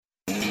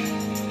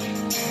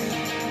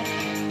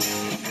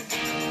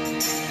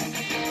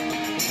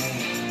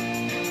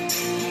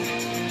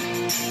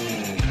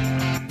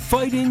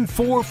fighting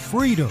for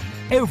freedom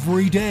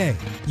every day.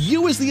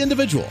 You as the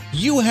individual,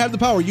 you have the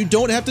power. You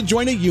don't have to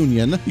join a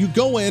union. You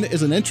go in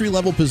as an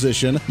entry-level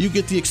position. You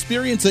get the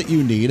experience that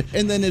you need.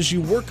 And then as you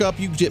work up,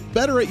 you get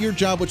better at your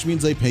job, which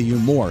means they pay you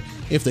more.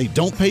 If they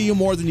don't pay you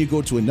more, then you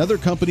go to another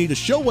company to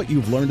show what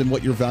you've learned and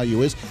what your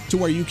value is to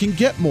where you can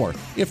get more.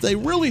 If they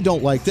really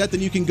don't like that,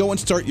 then you can go and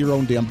start your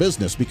own damn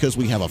business because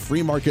we have a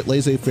free market,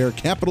 laissez-faire,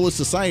 capitalist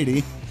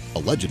society,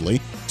 allegedly,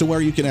 to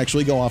where you can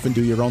actually go off and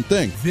do your own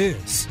thing.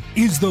 This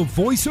is the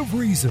Voice of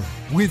Reason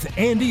with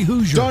Andy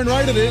Hoosier. Darn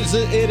right it is.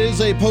 It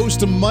is a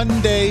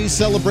post-Monday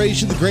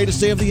celebration, the greatest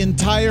day of the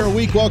entire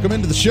week. Welcome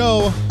into the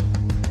show.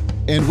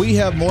 And we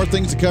have more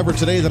things to cover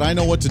today that I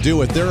know what to do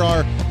with. There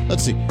are,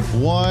 let's see,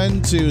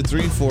 1, 2,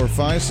 3, 4,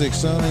 5, 6,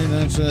 7,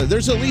 8, 9,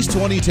 there's at least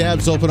 20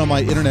 tabs open on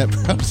my internet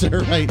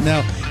browser right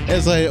now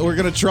as we're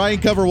going to try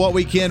and cover what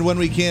we can, when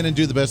we can, and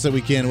do the best that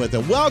we can with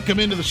it. Welcome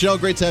into the show.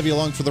 Great to have you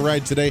along for the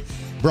ride today.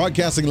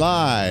 Broadcasting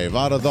live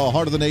out of the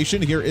heart of the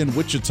nation here in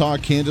Wichita,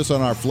 Kansas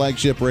on our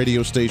flagship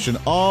radio station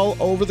all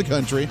over the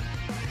country.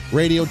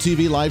 Radio,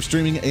 TV, live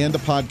streaming, and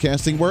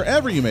podcasting,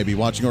 wherever you may be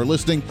watching or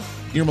listening.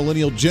 Your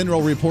Millennial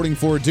General reporting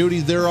for duty.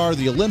 There are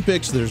the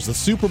Olympics. There's the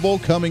Super Bowl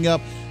coming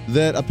up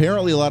that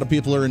apparently a lot of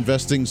people are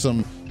investing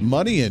some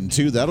money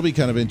into. That'll be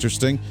kind of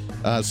interesting.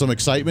 Some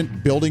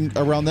excitement building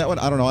around that one.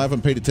 I don't know. I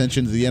haven't paid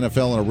attention to the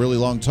NFL in a really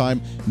long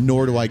time,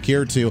 nor do I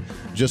care to,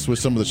 just with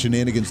some of the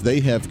shenanigans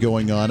they have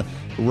going on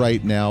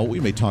right now.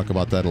 We may talk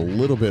about that a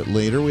little bit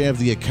later. We have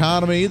the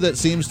economy that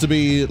seems to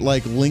be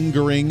like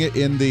lingering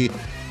in the,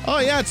 oh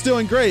yeah, it's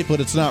doing great,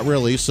 but it's not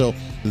really. So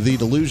the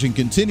delusion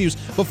continues.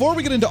 Before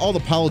we get into all the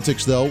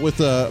politics, though, with,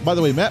 by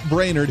the way, Matt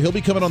Braynard, he'll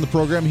be coming on the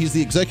program. He's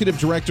the executive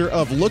director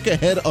of Look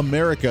Ahead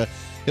America.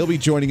 He'll be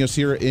joining us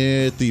here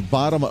at the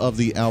bottom of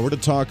the hour to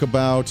talk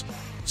about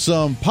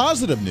some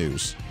positive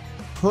news.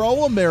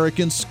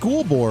 Pro-American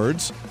school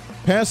boards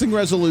passing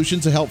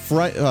resolutions to help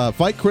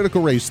fight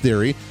critical race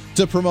theory,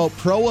 to promote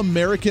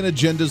pro-American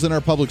agendas in our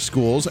public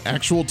schools,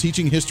 actual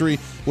teaching history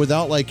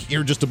without, like,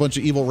 you're just a bunch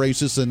of evil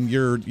racists and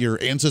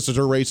your ancestors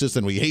are racist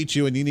and we hate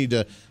you and you need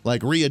to,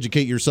 like,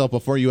 re-educate yourself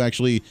before you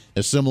actually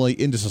assimilate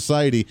into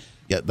society.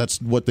 Yeah, that's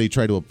what they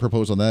try to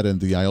propose on that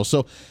end of the aisle.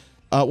 So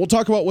we'll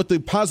talk about what the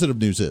positive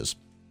news is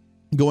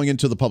going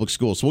into the public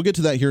schools. So we'll get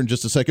to that here in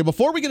just a second.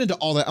 Before we get into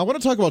all that, I want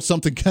to talk about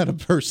something kind of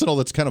personal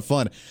that's kind of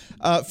fun.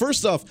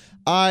 First off,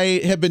 I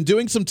have been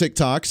doing some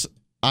TikToks.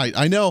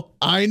 I know.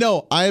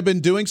 I have been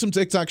doing some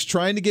TikToks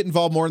trying to get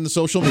involved more in the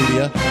social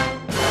media,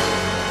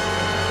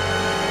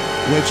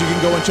 which you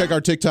can go and check our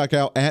TikTok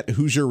out at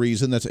Hoosier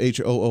Reason. That's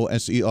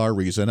HOOSER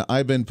Reason.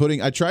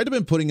 I tried to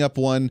been putting up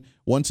one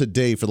once a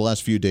day for the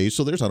last few days.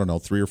 So there's, I don't know,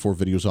 3 or 4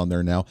 videos on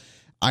there now.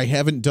 I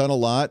haven't done a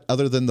lot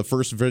other than the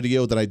first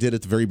video that I did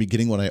at the very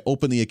beginning when I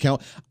opened the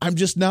account. I'm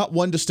just not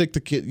one to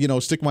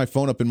stick my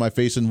phone up in my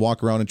face and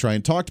walk around and try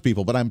and talk to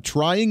people, but I'm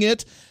trying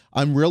it.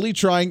 I'm really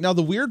trying. Now,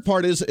 the weird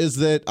part is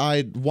that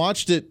I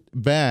watched it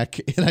back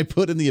and I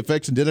put in the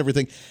effects and did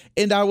everything,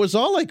 and I was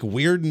all like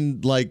weird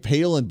and like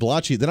pale and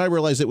blotchy. Then I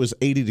realized it was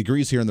 80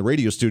 degrees here in the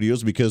radio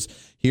studios because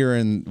here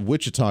in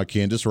Wichita,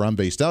 Kansas, where I'm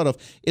based out of,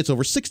 it's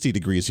over 60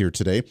 degrees here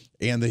today,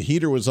 and the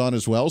heater was on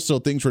as well, so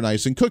things were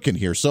nice and cooking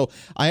here. So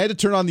I had to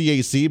turn on the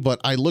AC, but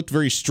I looked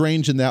very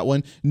strange in that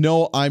one.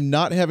 No, I'm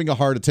not having a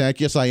heart attack.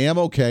 Yes, I am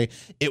okay.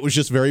 It was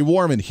just very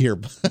warm in here.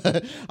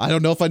 I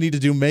don't know if I need to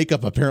do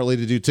makeup apparently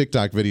to do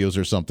TikTok videos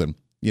or something,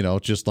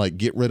 just like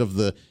get rid of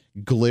the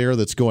glare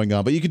that's going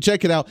on. But you can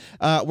check it out.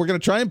 We're going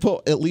to try and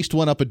put at least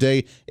one up a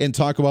day and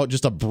talk about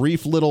just a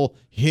brief little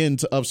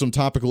hint of some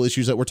topical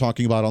issues that we're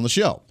talking about on the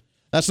show.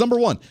 That's number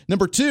one.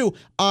 Number two,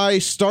 I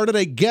started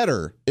a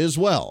Getter as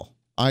well.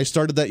 I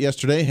started that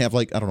yesterday, have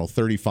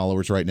 30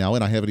 followers right now,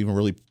 and I haven't even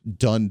really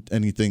done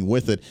anything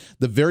with it.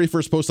 The very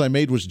first post I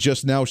made was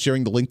just now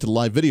sharing the link to the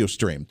live video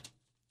stream.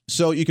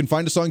 So you can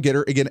find us on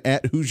Getter, again,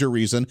 at Hoosier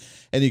Reason,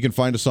 and you can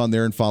find us on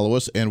there and follow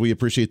us, and we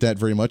appreciate that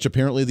very much.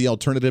 Apparently the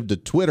alternative to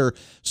Twitter,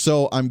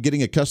 so I'm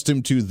getting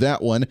accustomed to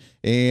that one,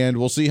 and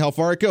we'll see how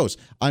far it goes.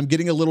 I'm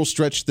getting a little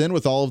stretched thin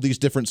with all of these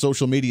different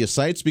social media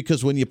sites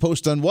because when you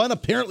post on one,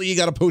 apparently you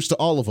got to post to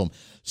all of them.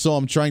 So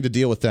I'm trying to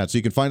deal with that. So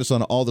you can find us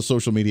on all the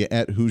social media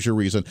at Hoosier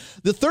Reason.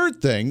 The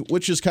third thing,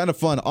 which is kind of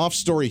fun, off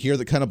story here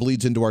that kind of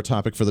bleeds into our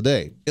topic for the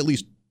day, at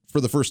least for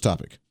the first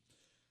topic.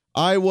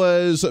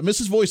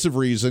 Mrs. Voice of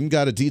Reason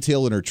got a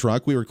detail in her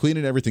truck. We were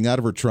cleaning everything out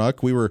of her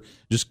truck. We were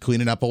just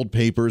cleaning up old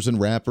papers and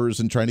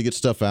wrappers and trying to get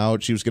stuff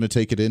out. She was going to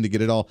take it in to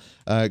get it all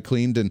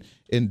cleaned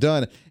and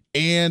done.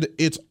 And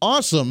it's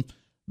awesome.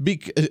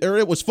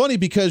 It was funny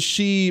because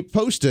she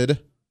posted.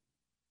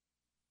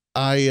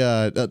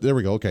 There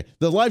we go. Okay.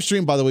 The live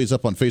stream, by the way, is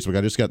up on Facebook.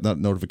 I just got that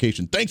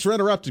notification. Thanks for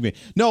interrupting me.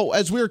 No,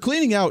 as we were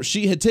cleaning out,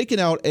 she had taken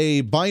out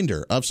a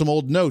binder of some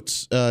old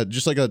notes,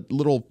 just like a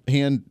little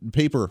hand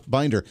paper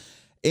binder.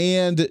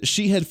 And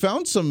she had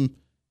found some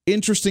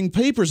interesting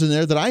papers in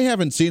there that I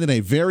haven't seen in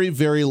a very,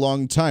 very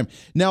long time.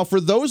 Now, for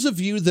those of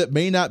you that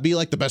may not be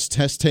like the best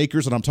test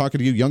takers, and I'm talking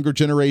to you younger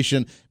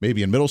generation,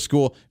 maybe in middle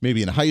school,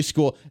 maybe in high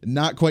school,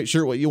 not quite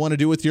sure what you want to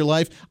do with your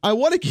life, I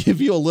want to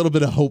give you a little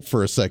bit of hope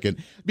for a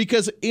second,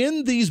 because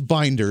in these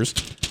binders,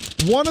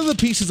 one of the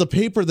pieces of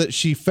paper that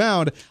she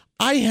found,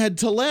 I had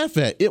to laugh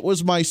at. It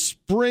was my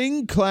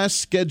spring class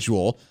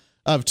schedule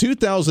of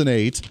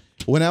 2008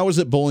 when I was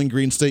at Bowling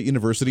Green State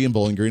University in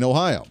Bowling Green,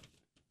 Ohio.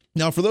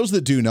 Now, for those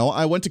that do know,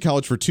 I went to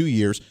college for 2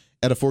 years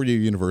at a four-year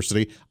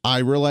university. I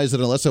realized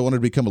that unless I wanted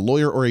to become a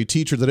lawyer or a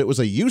teacher, that it was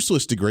a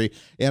useless degree,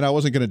 and I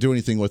wasn't going to do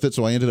anything with it,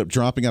 so I ended up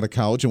dropping out of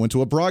college and went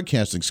to a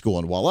broadcasting school,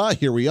 and voila,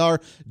 here we are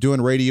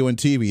doing radio and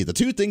TV, the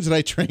two things that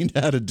I trained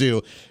how to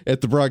do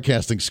at the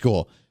broadcasting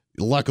school.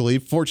 Luckily,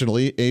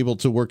 fortunately, able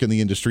to work in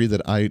the industry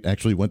that I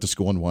actually went to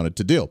school and wanted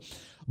to do.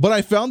 But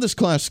I found this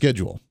class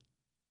schedule.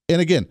 And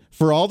again,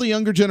 for all the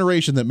younger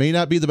generation that may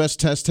not be the best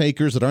test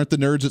takers, that aren't the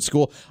nerds at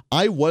school,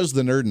 I was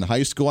the nerd in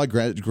high school. I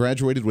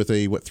graduated with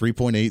a,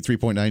 3.8,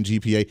 3.9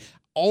 GPA,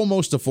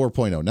 almost a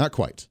 4.0. Not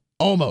quite.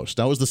 Almost.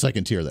 I was the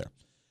second tier there.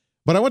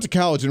 But I went to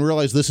college and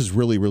realized this is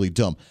really, really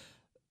dumb.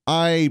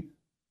 I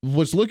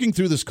was looking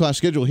through this class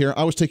schedule here.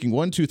 I was taking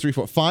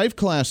 5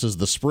 classes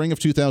the spring of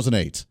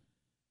 2008.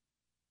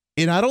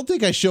 And I don't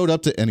think I showed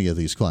up to any of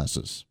these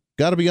classes.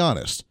 Got to be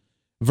honest.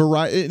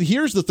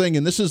 Here's the thing,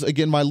 and this is,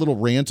 again, my little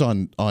rant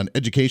on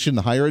education,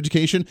 the higher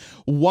education.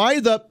 Why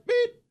the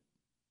beep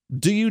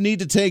do you need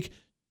to take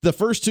the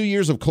first 2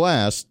 years of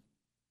class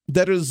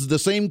that is the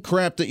same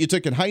crap that you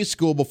took in high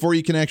school before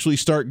you can actually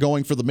start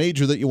going for the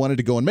major that you wanted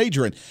to go and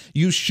major in?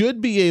 You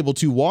should be able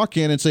to walk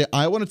in and say,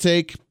 I want to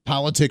take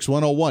Politics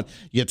 101.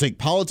 You take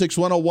Politics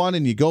 101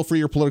 and you go for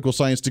your political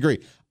science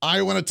degree.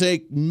 I want to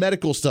take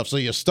medical stuff. So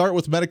you start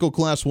with medical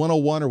class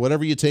 101 or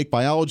whatever you take,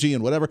 biology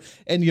and whatever,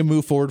 and you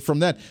move forward from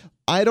that.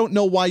 I don't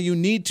know why you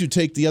need to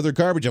take the other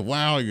garbage of,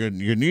 wow,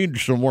 you need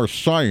some more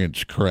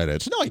science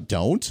credits. No, I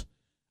don't.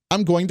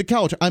 I'm going to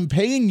college. I'm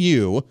paying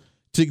you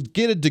to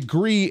get a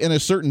degree in a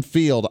certain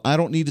field. I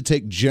don't need to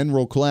take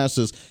general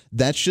classes.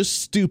 That's just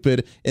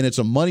stupid, and it's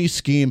a money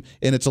scheme,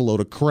 and it's a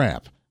load of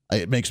crap.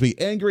 It makes me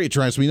angry. It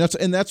drives me nuts,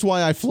 and that's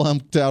why I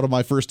flunked out of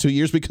my first 2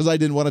 years, because I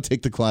didn't want to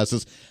take the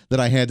classes that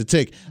I had to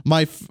take.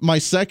 My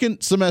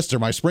second semester,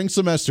 my spring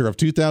semester of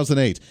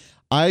 2008,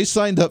 I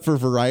signed up for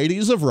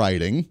varieties of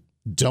writing.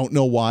 Don't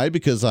know why,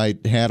 because I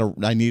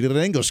needed an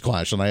English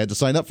class, and I had to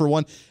sign up for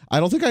one. I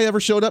don't think I ever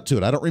showed up to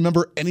it. I don't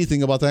remember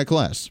anything about that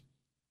class.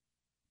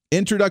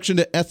 Introduction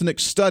to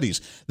Ethnic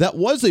Studies. That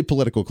was a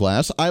political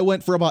class. I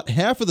went for about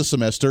half of the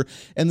semester,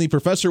 and the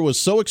professor was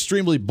so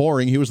extremely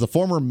boring. He was the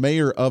former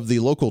mayor of the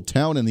local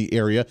town in the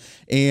area,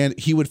 and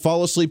he would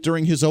fall asleep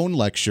during his own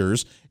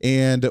lectures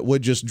and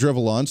would just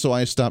drivel on, so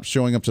I stopped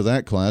showing up to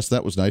that class.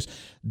 That was nice.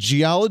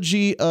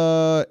 Geology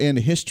and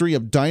History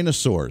of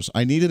Dinosaurs.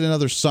 I needed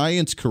another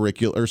science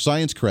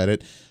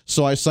credit,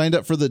 so I signed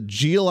up for the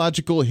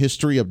Geological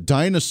History of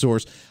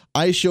Dinosaurs.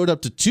 I showed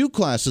up to 2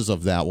 classes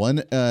of that one,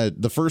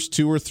 the first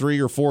 2 or 3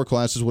 or 4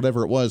 classes,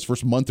 whatever it was,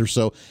 first month or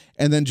so,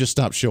 and then just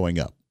stopped showing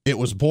up. It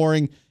was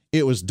boring.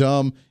 It was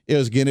dumb.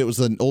 It was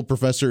an old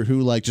professor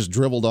who just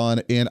dribbled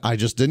on, and I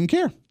just didn't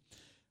care.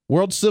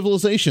 World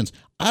Civilizations.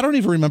 I don't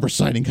even remember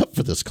signing up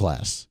for this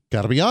class.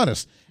 Got to be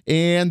honest.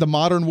 And the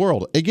Modern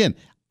World. Again,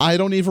 I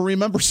don't even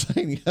remember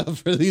signing up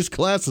for these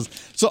classes.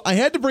 So I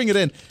had to bring it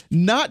in,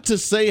 not to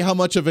say how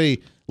much of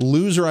a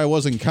loser I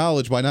was in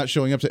college by not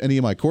showing up to any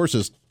of my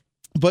courses,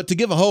 but to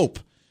give a hope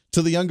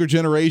to the younger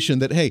generation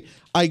that, hey,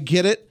 I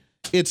get it.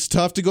 It's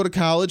tough to go to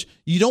college.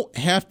 You don't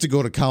have to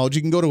go to college.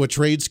 You can go to a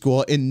trade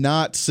school and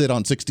not sit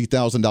on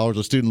 $60,000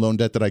 of student loan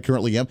debt that I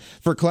currently am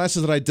for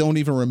classes that I don't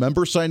even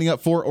remember signing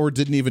up for or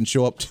didn't even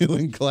show up to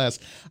in class.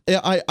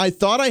 I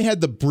thought I had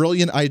the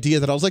brilliant idea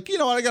that I was like,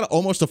 I got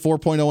almost a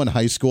 4.0 in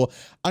high school.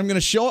 I'm going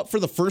to show up for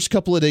the first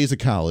couple of days of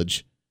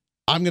college.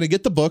 I'm going to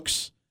get the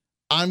books.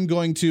 I'm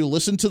going to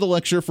listen to the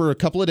lecture for a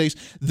couple of days.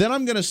 Then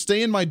I'm going to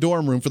stay in my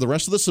dorm room for the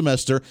rest of the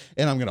semester,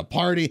 and I'm going to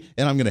party,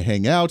 and I'm going to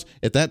hang out.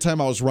 At that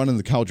time, I was running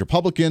the College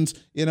Republicans,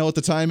 at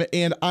the time,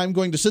 and I'm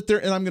going to sit there,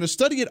 and I'm going to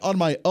study it on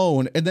my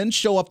own, and then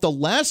show up the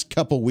last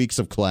couple weeks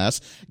of class,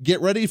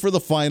 get ready for the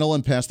final,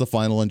 and pass the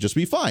final, and just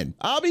be fine.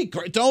 I'll be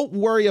great. Don't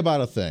worry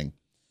about a thing.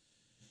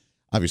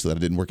 Obviously,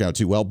 that didn't work out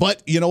too well,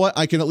 but you know what?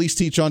 I can at least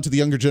teach on to the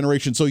younger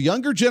generation. So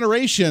younger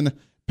generation,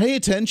 pay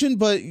attention,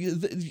 but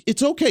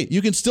it's okay.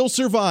 You can still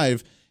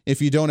survive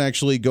if you don't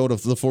actually go to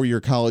the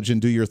 4-year college and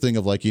do your thing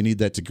of you need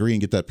that degree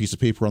and get that piece of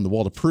paper on the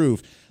wall to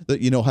prove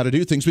that you know how to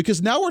do things. Because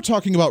now we're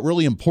talking about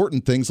really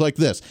important things like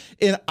this.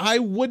 And I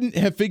wouldn't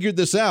have figured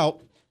this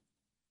out,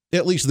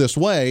 at least this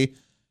way,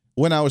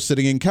 when I was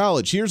sitting in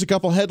college. Here's a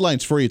couple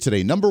headlines for you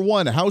today. Number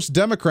 1, House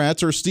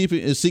Democrats are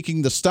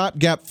seeking the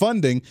stopgap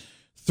funding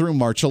through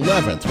March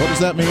 11th. What does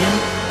that mean?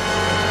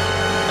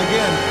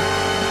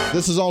 Again,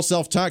 this is all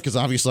self-taught because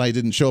obviously I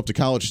didn't show up to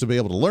college to be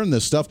able to learn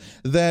this stuff,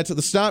 that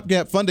the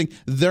stopgap funding,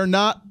 they're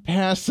not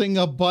passing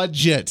a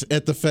budget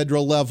at the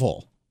federal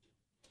level.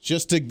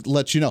 Just to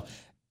let you know.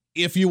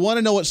 If you want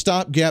to know what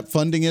stopgap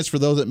funding is, for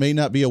those that may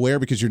not be aware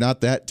because you're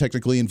not that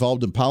technically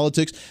involved in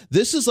politics,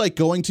 this is like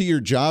going to your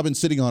job and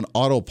sitting on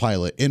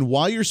autopilot. And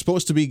while you're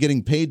supposed to be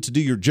getting paid to do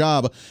your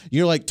job,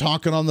 you're like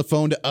talking on the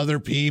phone to other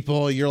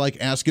people. You're like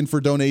asking for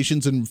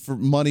donations and for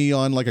money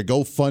on like a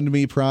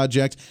GoFundMe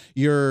project.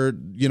 You're,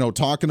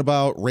 talking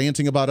about,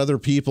 ranting about other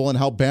people and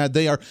how bad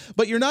they are,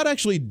 but you're not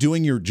actually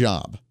doing your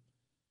job.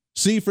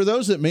 See, for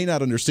those that may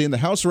not understand, the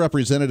House of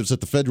Representatives at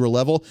the federal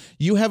level,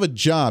 you have a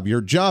job. Your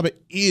job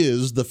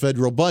is the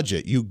federal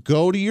budget. You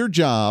go to your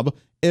job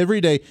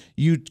every day.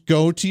 You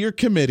go to your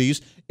committees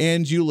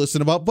and you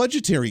listen about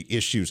budgetary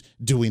issues.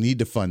 Do we need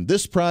to fund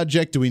this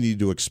project? Do we need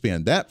to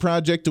expand that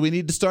project? Do we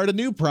need to start a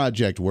new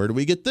project? Where do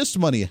we get this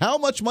money? How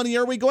much money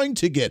are we going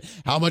to get?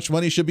 How much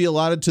money should be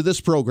allotted to this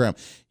program?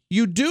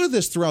 You do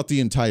this throughout the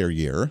entire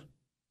year,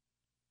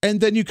 and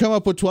then you come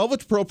up with 12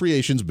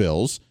 appropriations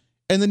bills,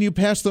 and then you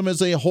pass them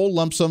as a whole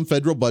lump sum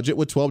federal budget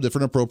with 12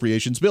 different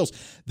appropriations bills.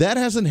 That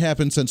hasn't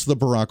happened since the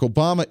Barack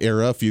Obama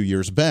era a few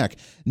years back.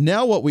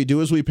 Now what we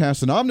do is we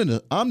pass an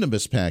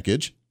omnibus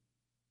package,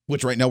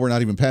 which right now we're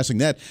not even passing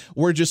that.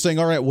 We're just saying,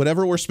 all right,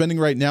 whatever we're spending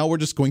right now, we're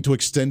just going to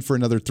extend for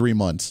another 3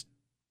 months.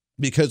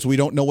 Because we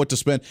don't know what to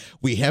spend.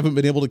 We haven't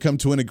been able to come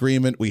to an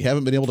agreement. We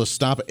haven't been able to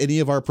stop any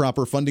of our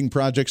proper funding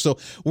projects. So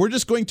we're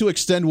just going to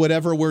extend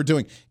whatever we're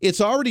doing. It's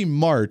already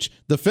March.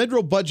 The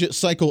federal budget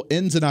cycle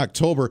ends in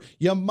October.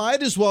 You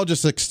might as well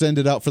just extend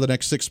it out for the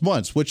next 6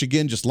 months, which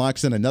again just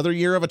locks in another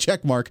year of a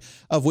check mark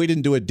of we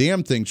didn't do a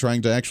damn thing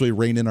trying to actually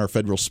rein in our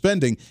federal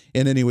spending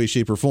in any way,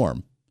 shape, or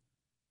form.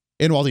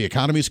 And while the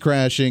economy's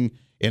crashing,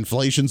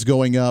 inflation's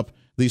going up,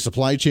 the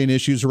supply chain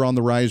issues are on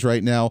the rise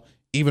right now.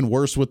 Even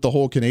worse with the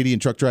whole Canadian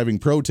truck driving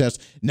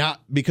protest, not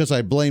because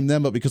I blame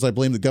them, but because I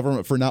blame the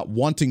government for not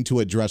wanting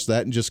to address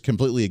that and just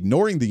completely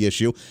ignoring the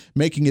issue,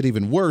 making it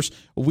even worse.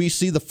 We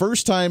see the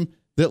first time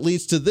that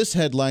leads to this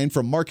headline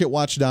from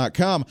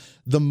MarketWatch.com.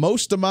 The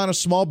most amount of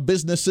small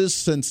businesses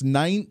since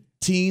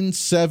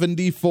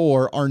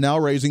 1974 are now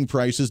raising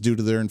prices due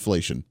to their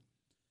inflation.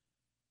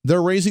 They're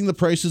raising the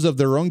prices of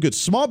their own goods.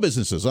 Small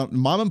businesses,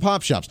 mom and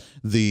pop shops,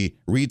 the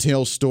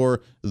retail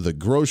store, the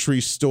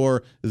grocery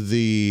store,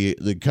 the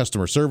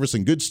customer service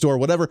and goods store,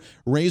 whatever,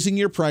 raising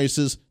your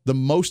prices the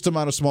most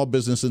amount of small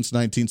business since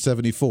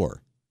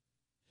 1974.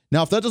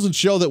 Now, if that doesn't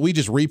show that we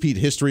just repeat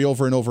history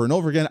over and over and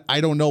over again, I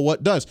don't know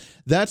what does.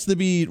 That's the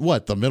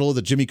middle of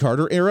the Jimmy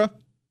Carter era?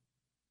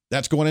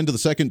 That's going into the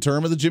second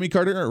term of the Jimmy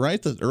Carter era,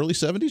 right? The early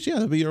 70s? Yeah,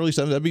 that'd be early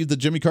 70s. That'd be the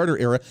Jimmy Carter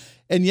era.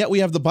 And yet we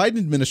have the Biden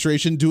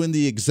administration doing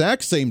the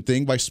exact same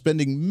thing by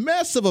spending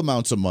massive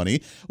amounts of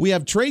money. We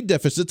have trade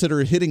deficits that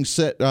are hitting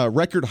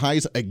record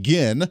highs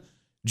again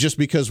just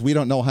because we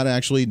don't know how to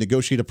actually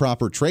negotiate a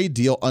proper trade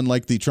deal,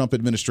 unlike the Trump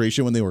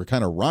administration when they were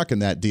kind of rocking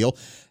that deal.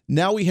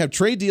 Now we have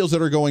trade deals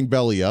that are going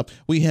belly up.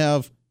 We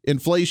have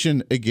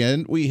inflation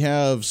again. We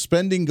have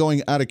spending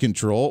going out of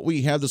control.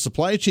 We have the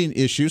supply chain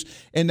issues,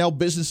 and now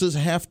businesses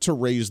have to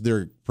raise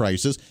their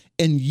prices.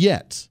 And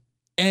yet,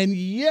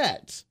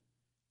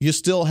 you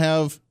still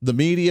have the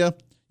media,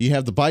 you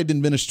have the Biden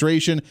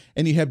administration,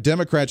 and you have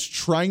Democrats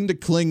trying to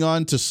cling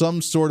on to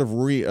some sort of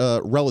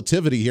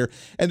relativity here.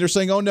 And they're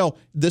saying, oh, no,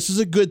 this is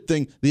a good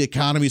thing. The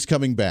economy's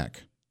coming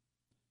back.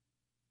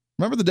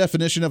 Remember the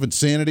definition of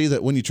insanity,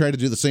 that when you try to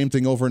do the same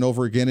thing over and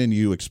over again and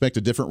you expect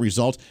a different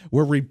result?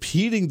 We're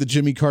repeating the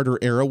Jimmy Carter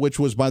era, which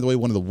was, by the way,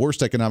 one of the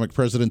worst economic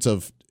presidents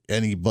of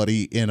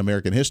anybody in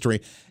American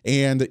history.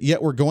 And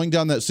yet we're going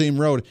down that same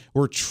road.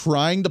 We're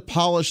trying to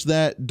polish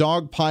that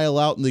dog pile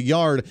out in the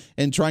yard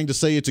and trying to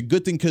say it's a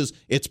good thing because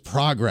it's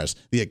progress.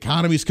 The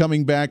economy's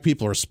coming back.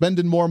 People are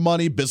spending more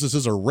money.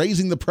 Businesses are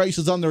raising the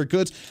prices on their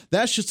goods.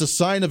 That's just a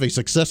sign of a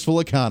successful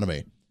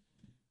economy.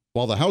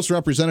 While the House of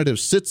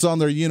Representatives sits on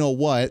their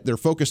you-know-what, they're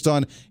focused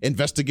on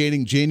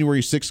investigating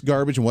January 6th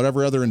garbage and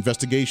whatever other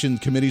investigation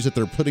committees that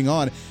they're putting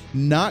on,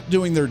 not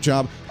doing their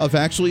job of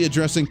actually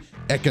addressing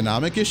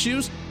economic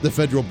issues, the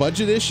federal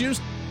budget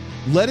issues,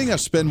 letting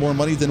us spend more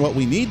money than what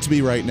we need to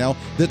be right now,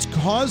 that's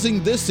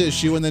causing this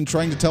issue, and then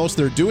trying to tell us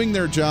they're doing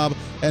their job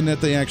and that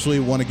they actually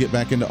want to get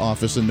back into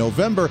office in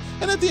November,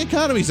 and that the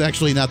economy's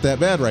actually not that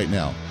bad right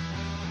now.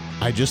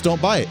 I just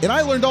don't buy it. And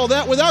I learned all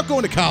that without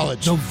going to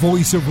college. The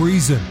voice of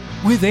reason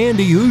with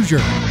Andy Hoosier.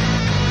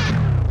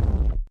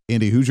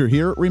 Andy Hoosier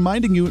here,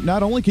 reminding you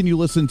not only can you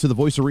listen to the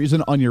Voice of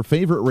Reason on your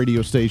favorite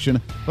radio station,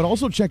 but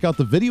also check out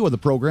the video of the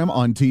program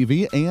on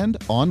TV and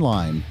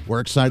online.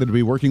 We're excited to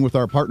be working with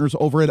our partners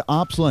over at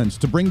OpsLens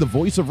to bring the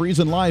Voice of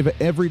Reason live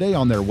every day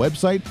on their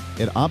website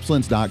at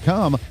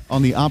opslens.com,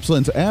 on the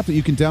OpsLens app that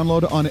you can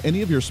download on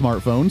any of your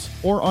smartphones,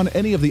 or on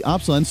any of the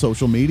OpsLens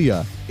social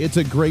media. It's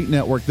a great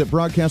network that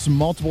broadcasts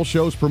multiple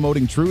shows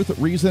promoting truth,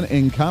 reason,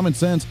 and common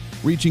sense,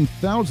 reaching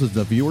thousands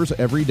of viewers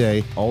every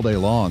day, all day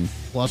long.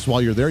 Plus,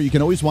 while you're there, you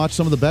can always watch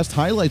some of the best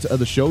highlights of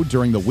the show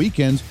during the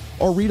weekends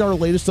or read our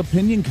latest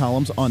opinion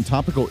columns on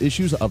topical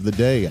issues of the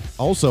day.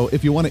 Also,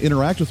 if you want to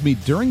interact with me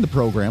during the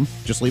program,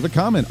 just leave a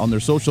comment on their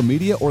social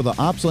media or the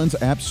OpsLens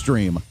app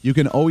stream. You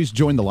can always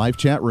join the live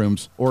chat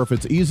rooms, or if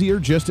it's easier,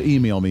 just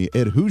email me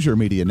at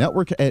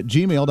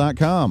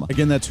HoosierMediaNetwork@gmail.com.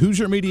 Again, that's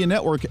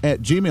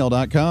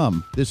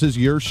HoosierMediaNetwork@gmail.com. This is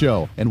your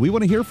show, and we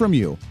want to hear from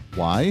you.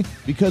 Why?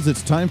 Because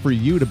it's time for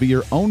you to be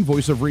your own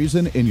voice of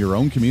reason in your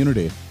own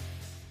community.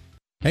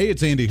 Hey,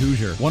 it's Andy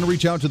Hoosier. Want to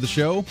reach out to the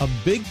show? A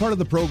big part of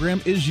the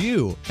program is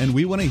you, and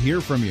we want to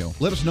hear from you.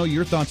 Let us know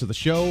your thoughts of the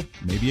show,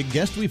 maybe a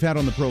guest we've had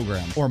on the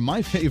program, or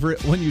my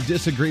favorite, when you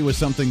disagree with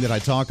something that I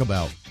talk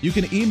about. You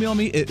can email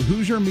me at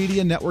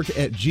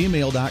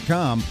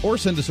HoosierMediaNetwork@gmail.com or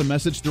send us a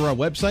message through our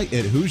website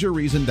at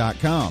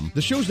HoosierReason.com.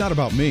 The show's not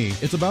about me,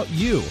 it's about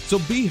you. So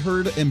be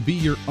heard and be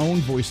your own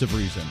voice of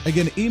reason.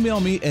 Again, email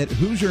me at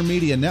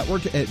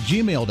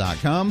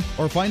HoosierMediaNetwork@gmail.com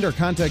or find our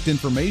contact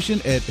information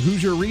at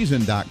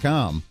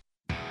HoosierReason.com.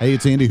 Hey,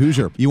 it's Andy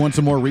Hoosier. You want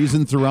some more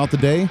reason throughout the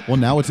day? Well,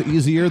 now it's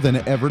easier than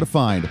ever to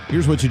find.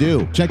 Here's what you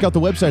do. Check out the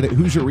website at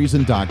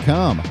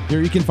HoosierReason.com.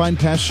 There you can find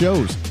past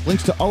shows,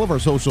 links to all of our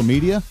social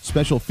media,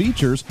 special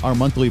features, our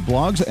monthly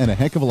blogs, and a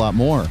heck of a lot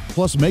more.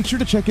 Plus, make sure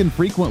to check in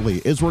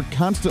frequently as we're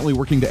constantly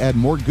working to add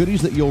more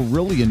goodies that you'll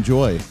really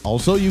enjoy.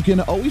 Also, you can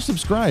always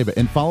subscribe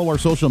and follow our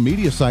social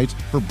media sites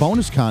for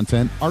bonus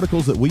content,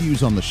 articles that we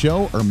use on the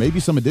show, or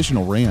maybe some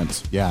additional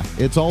rants. Yeah,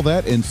 it's all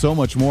that and so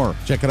much more.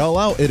 Check it all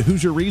out at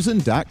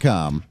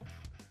HoosierReason.com.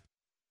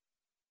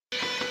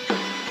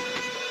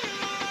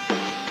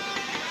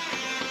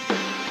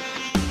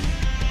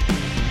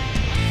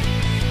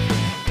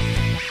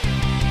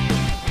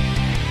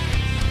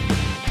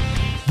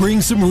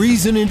 Bring some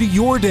reason into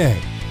your day.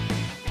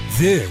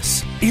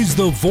 This is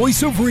the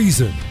Voice of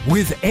Reason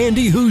with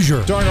Andy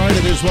Hoosier. Darn right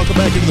it is. Welcome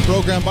back into the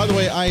program. By the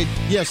way, I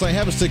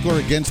have a stickler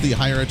against the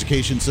higher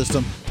education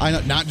system.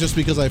 Not just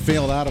because I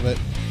failed out of it,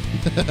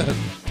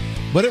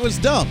 but it was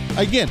dumb.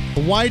 Again,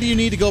 why do you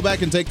need to go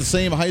back and take the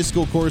same high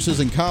school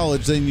courses in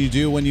college than you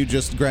do when you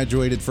just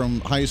graduated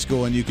from high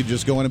school and you could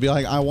just go in and be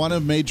like, I want to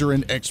major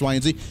in X, Y,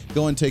 and Z.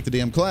 Go and take the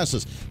damn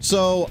classes.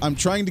 So I'm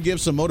trying to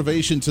give some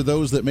motivation to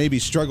those that may be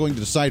struggling to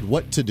decide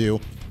what to do.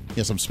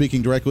 Yes, I'm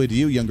speaking directly to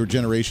you, younger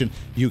generation.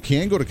 You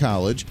can go to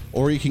college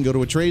or you can go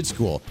to a trade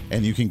school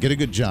and you can get a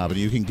good job and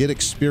you can get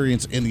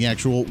experience in the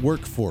actual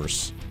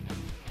workforce.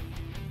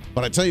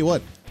 But I tell you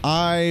what,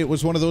 I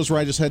was one of those where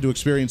I just had to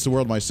experience the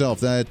world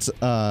myself. That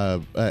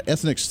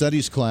ethnic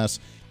studies class,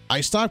 I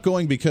stopped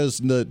going because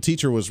the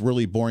teacher was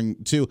really boring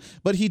too,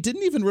 but he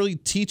didn't even really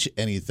teach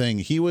anything.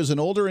 He was an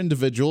older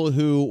individual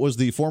who was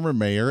the former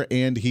mayor,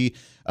 and he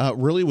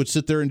really would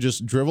sit there and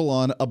just drivel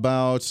on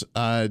about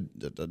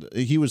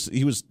he was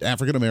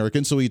African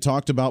American, so he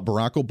talked about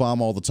Barack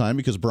Obama all the time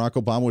because Barack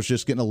Obama was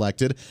just getting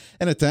elected.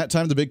 And at that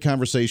time, the big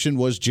conversation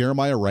was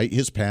Jeremiah Wright,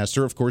 his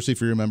pastor. Of course,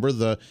 if you remember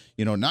the,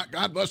 not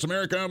God bless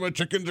America, but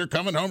chickens are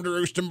coming home to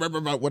roost and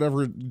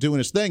whatever, doing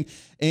his thing.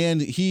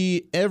 And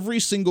he, every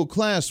single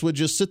class, would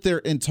just sit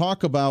there and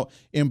talk about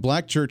in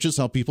black churches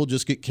how people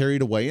just get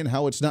carried away and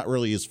how it's not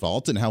really his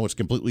fault and how it's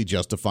completely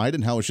justified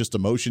and how it's just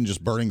emotion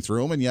just burning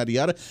through him and yada,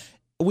 yada.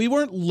 We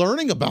weren't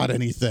learning about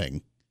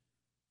anything.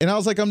 And I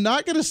was like, I'm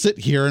not going to sit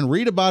here and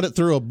read about it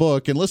through a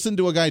book and listen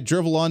to a guy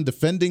drivel on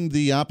defending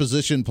the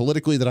opposition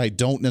politically that I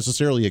don't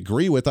necessarily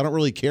agree with. I don't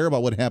really care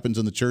about what happens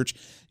in the church,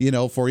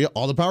 for you.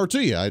 All the power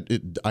to you.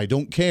 I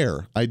don't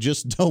care. I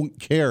just don't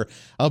care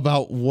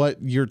about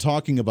what you're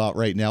talking about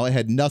right now. It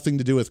had nothing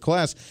to do with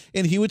class.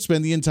 And he would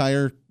spend the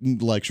entire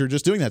lecture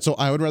just doing that. So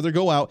I would rather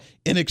go out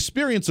and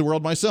experience the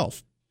world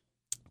myself.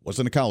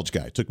 Wasn't a college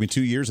guy. It took me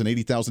 2 years and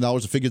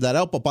 $80,000 to figure that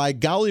out. But by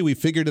golly, we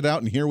figured it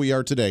out, and here we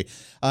are today.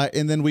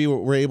 And then we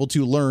were able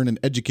to learn and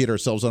educate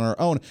ourselves on our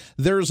own.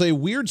 There's a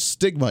weird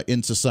stigma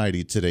in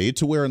society today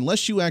to where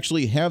unless you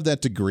actually have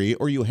that degree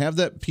or you have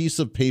that piece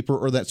of paper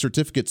or that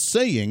certificate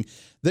saying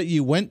that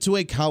you went to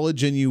a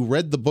college and you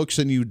read the books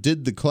and you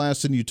did the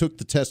class and you took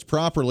the test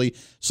properly,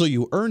 so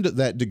you earned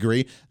that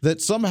degree,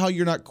 that somehow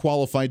you're not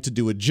qualified to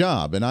do a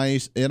job. And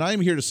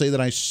I'm here to say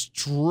that I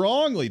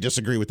strongly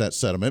disagree with that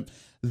sentiment,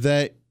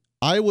 that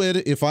I would,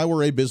 if I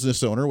were a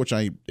business owner, which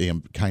I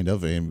am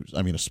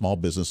a small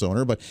business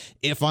owner, but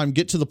if I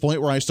get to the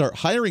point where I start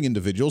hiring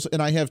individuals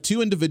and I have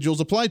two individuals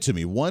apply to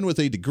me, one with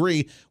a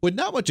degree with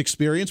not much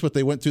experience, but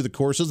they went through the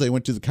courses, they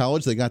went to the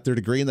college, they got their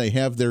degree, and they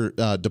have their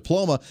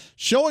diploma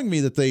showing me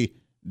that they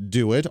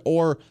do it,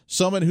 or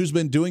someone who's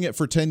been doing it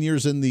for 10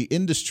 years in the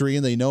industry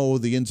and they know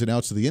the ins and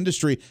outs of the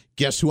industry,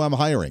 guess who I'm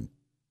hiring?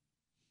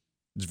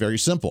 It's very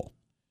simple.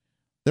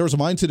 There was a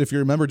mindset, if you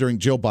remember, during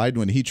Joe Biden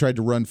when he tried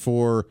to run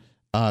for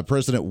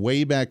president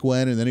way back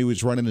when, and then he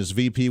was running as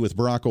VP with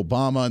Barack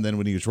Obama, and then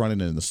when he was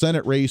running in the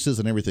Senate races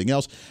and everything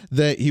else,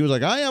 that he was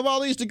like, I have all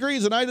these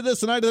degrees, and I did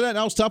this, and I did that, and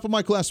I was top of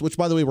my class, which,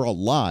 by the way, were all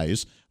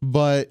lies,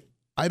 but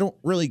I don't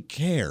really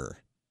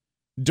care.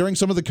 During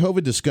some of the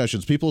COVID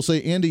discussions, people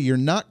say, Andy, you're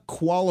not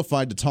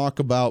qualified to talk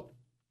about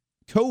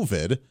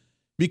COVID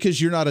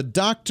because you're not a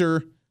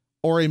doctor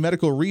or a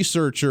medical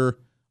researcher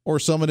or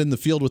someone in the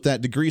field with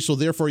that degree, so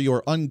therefore you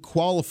are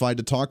unqualified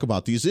to talk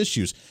about these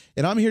issues.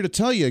 And I'm here to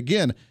tell you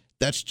again,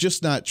 that's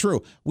just not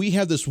true. We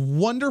have this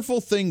wonderful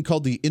thing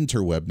called the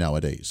interweb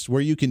nowadays,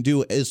 where you can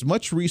do as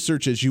much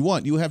research as you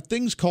want. You have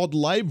things called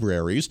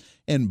libraries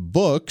and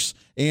books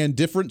and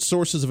different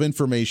sources of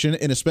information,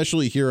 and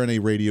especially here on a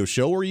radio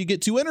show where you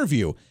get to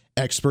interview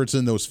experts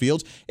in those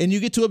fields, and you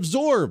get to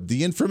absorb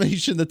the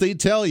information that they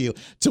tell you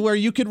to where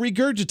you can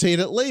regurgitate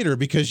it later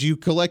because you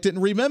collect it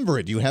and remember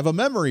it. You have a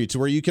memory to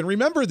where you can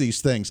remember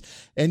these things,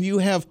 and you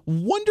have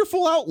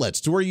wonderful outlets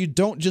to where you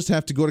don't just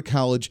have to go to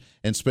college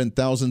and spend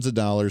thousands of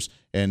dollars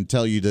and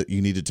tell you that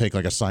you need to take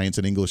like a science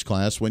and English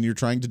class when you're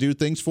trying to do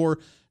things for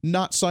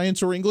not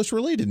science or English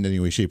related in any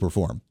way, shape, or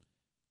form.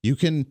 You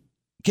can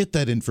get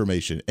that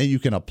information and you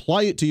can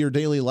apply it to your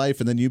daily life,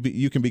 and then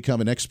you can become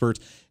an expert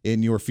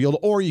in your field,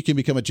 or you can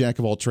become a jack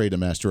of all trade, a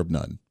master of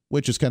none,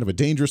 which is kind of a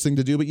dangerous thing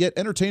to do, but yet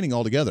entertaining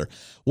altogether.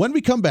 When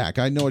we come back,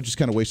 I know I just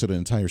kind of wasted an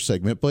entire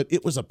segment, but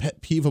it was a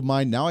pet peeve of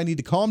mine. Now I need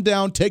to calm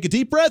down. Take a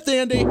deep breath,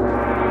 Andy. Come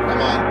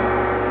on.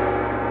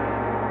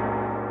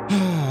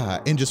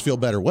 And just feel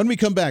better. When we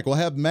come back, we'll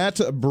have Matt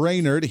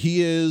Braynard.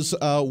 He is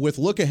with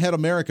Look Ahead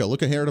America,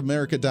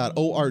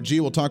 lookaheadamerica.org.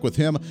 We'll talk with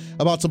him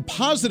about some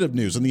positive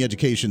news in the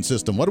education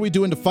system. What are we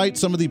doing to fight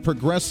some of the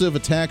progressive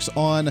attacks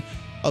on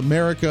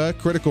America,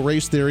 critical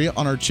race theory,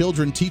 on our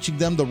children, teaching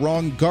them the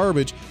wrong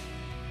garbage?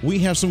 We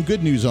have some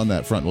good news on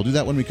that front. We'll do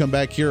that when we come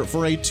back here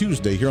for a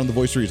Tuesday here on The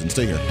Voice of Reason.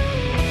 Stay here.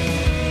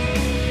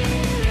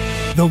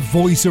 The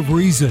Voice of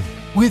Reason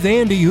with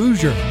Andy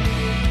Hoosier.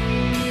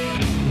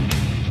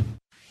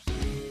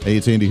 Hey,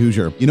 it's Andy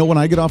Hoosier. You know, when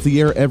I get off the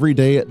air every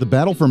day, the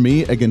battle for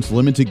me against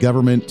limited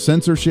government,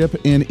 censorship,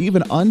 and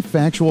even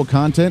unfactual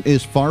content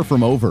is far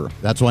from over.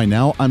 That's why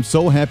now I'm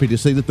so happy to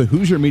say that the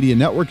Hoosier Media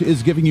Network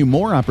is giving you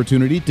more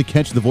opportunity to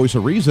catch the Voice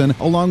of Reason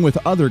along with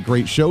other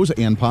great shows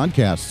and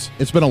podcasts.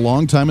 It's been a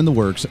long time in the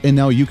works, and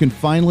now you can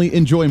finally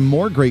enjoy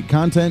more great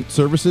content,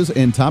 services,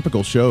 and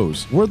topical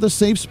shows. We're the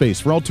safe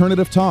space for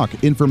alternative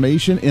talk,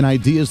 information, and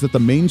ideas that the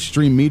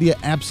mainstream media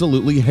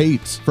absolutely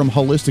hates. From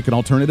holistic and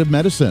alternative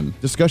medicine,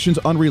 discussions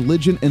on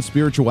religion and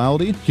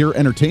spirituality, pure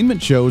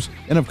entertainment shows,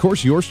 and of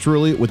course yours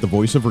truly with the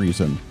Voice of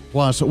Reason.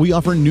 Plus, we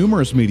offer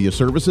numerous media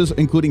services,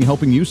 including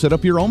helping you set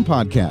up your own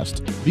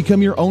podcast.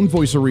 Become your own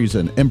Voice of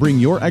Reason and bring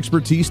your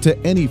expertise to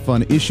any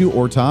fun issue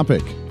or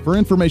topic. For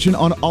information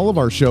on all of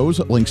our shows,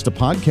 links to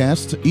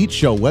podcasts, each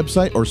show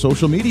website or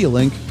social media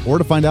link, or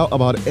to find out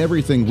about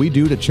everything we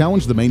do to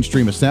challenge the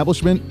mainstream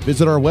establishment,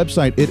 visit our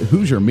website at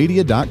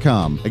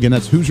HoosierMedia.com. Again,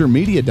 that's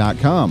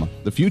HoosierMedia.com,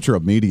 the future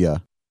of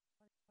media.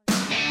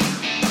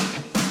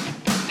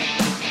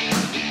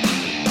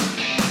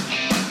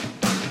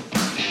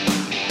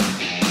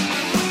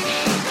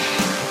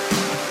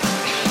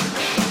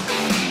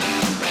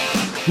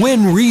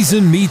 When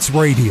Reason Meets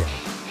Radio.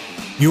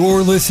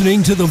 You're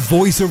listening to The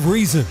Voice of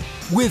Reason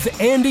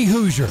with Andy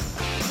Hoosier.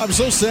 I'm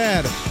so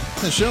sad.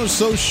 The show's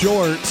so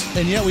short,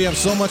 and yet we have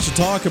so much to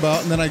talk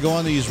about, and then I go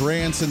on these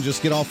rants and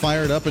just get all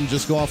fired up and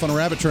just go off on a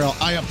rabbit trail.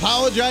 I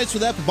apologize for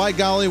that, but by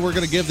golly, we're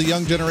going to give the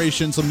young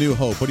generation some new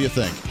hope. What do you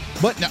think?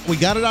 But now we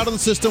got it out of the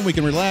system. We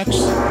can relax.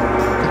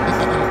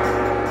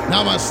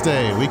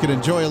 Namaste. We can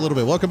enjoy a little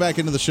bit. Welcome back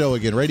into the show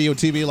again. Radio,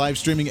 TV, live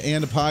streaming,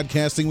 and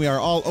podcasting. We are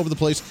all over the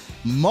place.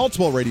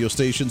 Multiple radio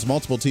stations,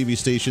 multiple TV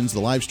stations. The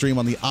live stream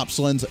on the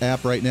OpsLens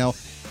app right now.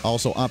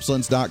 Also,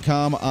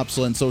 OpsLens.com,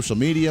 OpsLens social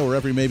media,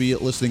 wherever you may be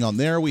listening on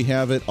there. We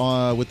have it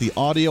with the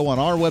audio on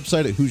our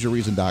website at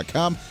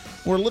HoosierReason.com.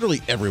 We're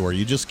literally everywhere.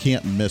 You just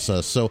can't miss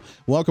us. So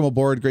welcome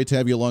aboard. Great to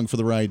have you along for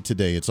the ride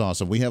today. It's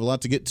awesome. We have a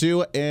lot to get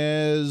to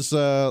as,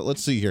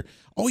 let's see here.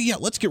 Oh, yeah,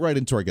 let's get right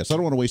into our guests. I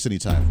don't want to waste any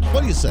time.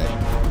 What do you say?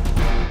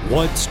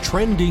 What's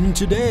trending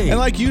today? And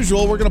like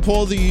usual, we're going to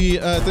pull the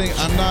thing.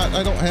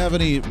 I don't have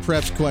any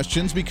prepped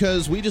questions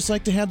because we just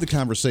like to have the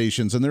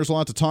conversations, and there's a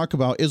lot to talk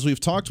about. As we've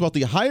talked about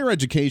the higher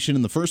education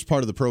in the first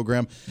part of the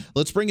program,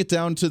 let's bring it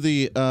down to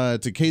the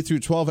to K through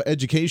 12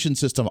 education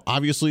system.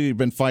 Obviously, we've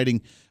been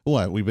fighting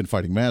what? We've been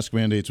fighting mask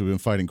mandates. We've been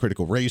fighting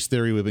critical race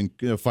theory. We've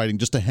been fighting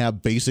just to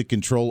have basic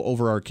control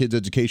over our kids'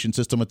 education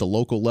system at the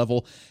local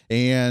level.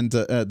 And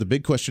the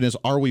big question is,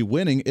 are we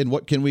winning? And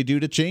what can we do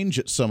to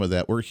change some of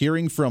that? We're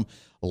hearing from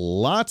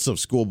lots of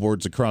school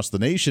boards across the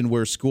nation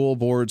where school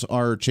boards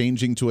are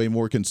changing to a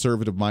more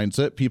conservative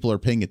mindset. People are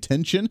paying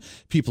attention.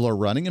 People are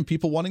running, and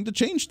people wanting to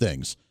change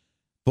things.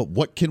 But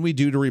what can we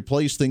do to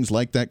replace things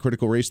like that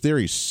critical race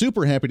theory?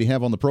 Super happy to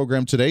have on the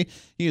program today.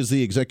 He is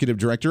the executive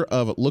director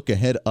of Look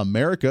Ahead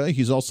America.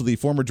 He's also the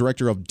former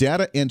director of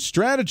data and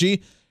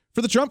strategy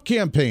for the Trump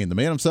campaign. The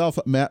man himself,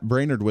 Matt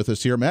Braynard, with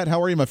us here. Matt, how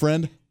are you, my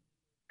friend?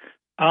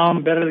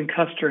 Better than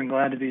Custer, and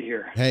glad to be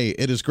here. Hey,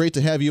 it is great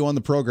to have you on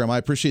the program. I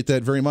appreciate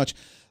that very much.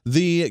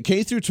 The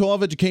K through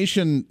 12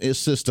 education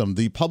system,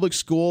 the public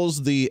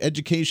schools, the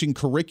education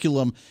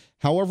curriculum,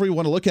 however you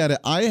want to look at it,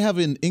 I have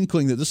an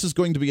inkling that this is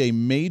going to be a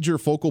major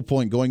focal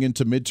point going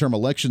into midterm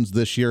elections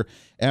this year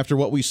after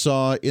what we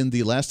saw in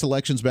the last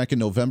elections back in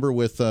November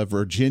with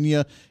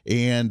Virginia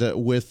and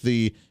with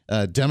the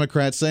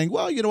Democrats saying,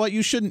 well, you know what,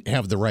 you shouldn't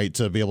have the right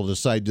to be able to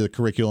decide the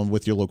curriculum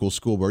with your local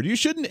school board. You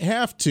shouldn't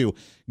have to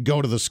go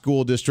to the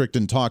school district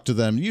and talk to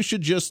them. You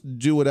should just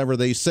do whatever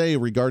they say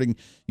regarding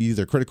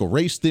either critical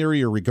race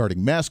theory or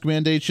regarding mask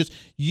mandates. Just,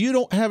 you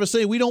don't have a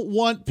say. We don't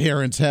want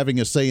parents having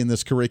a say in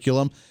this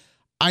curriculum.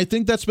 I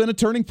think that's been a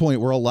turning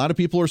point where a lot of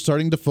people are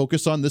starting to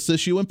focus on this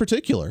issue in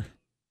particular.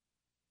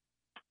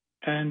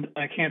 And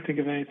I can't think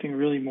of anything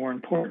really more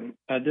important.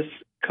 This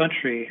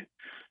country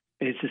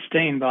is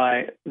sustained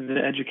by the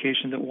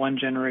education that one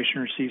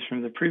generation receives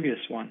from the previous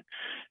one.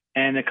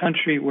 And a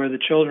country where the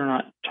children are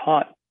not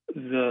taught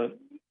the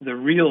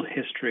real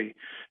history,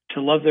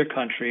 to love their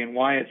country and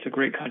why it's a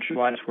great country,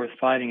 why it's worth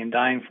fighting and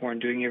dying for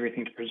and doing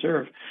everything to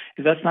preserve,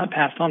 if that's not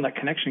passed on, that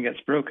connection gets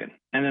broken.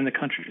 And then the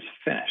country is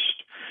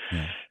finished.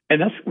 Yeah.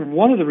 And that's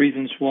one of the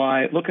reasons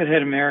why Look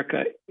Ahead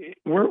America,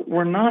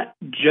 we're not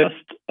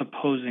just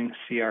opposing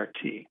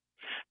CRT.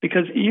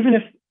 Because even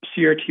if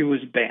CRT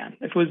was banned,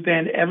 if it was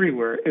banned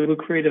everywhere, it would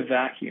create a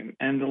vacuum,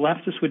 and the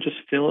leftists would just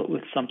fill it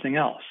with something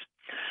else.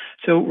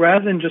 So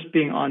rather than just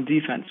being on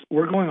defense,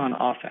 we're going on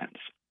offense.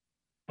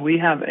 We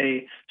have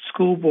a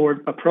school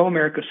board, a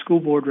pro-America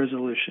school board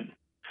resolution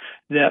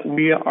that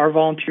our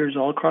volunteers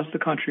all across the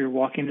country are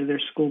walking to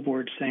their school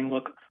board saying,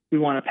 look, we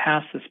want to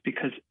pass this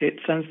because it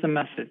sends the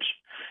message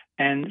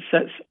and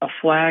sets a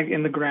flag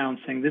in the ground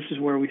saying this is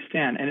where we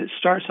stand. And it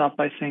starts off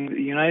by saying that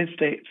the United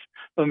States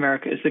of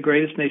America is the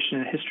greatest nation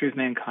in the history of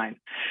mankind.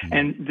 Mm-hmm.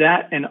 And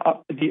that and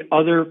the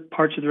other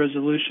parts of the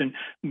resolution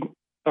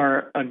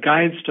are a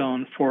guide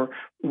stone for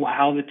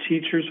how the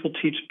teachers will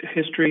teach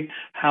history,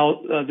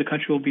 how the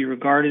country will be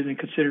regarded and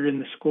considered in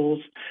the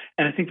schools.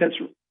 And I think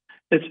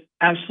it's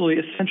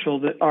absolutely essential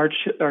that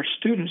our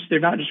students, they're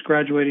not just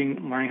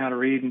graduating learning how to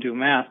read and do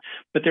math,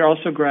 but they're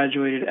also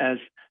graduated as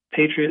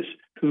patriots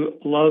who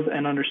love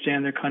and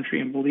understand their country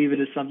and believe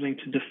it is something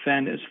to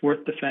defend. It's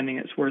worth defending.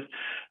 It's worth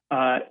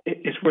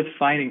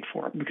fighting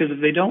for. Because if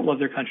they don't love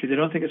their country, they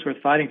don't think it's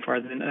worth fighting for,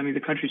 then, I mean, the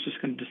country's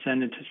just going to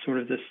descend into sort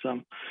of this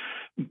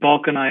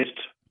balkanized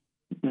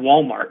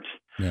Walmart,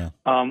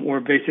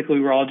 where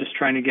basically we're all just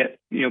trying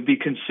to be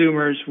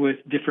consumers with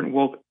different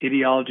woke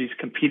ideologies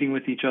competing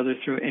with each other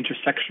through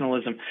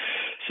intersectionalism.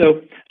 So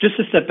just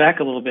to step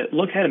back a little bit,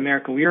 Look Ahead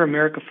America, we are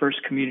America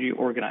First community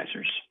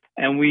organizers.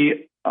 And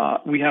we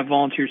have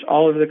volunteers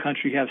all over the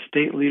country. We have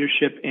state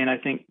leadership in, I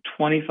think,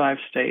 25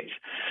 states.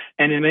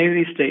 And in many of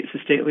these states, the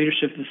state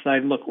leadership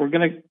decided, look, we're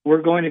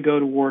going to go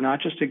to war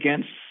not just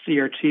against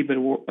CRT,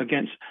 but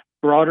against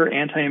broader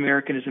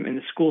anti-Americanism in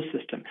the school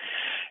system.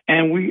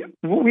 And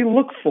what we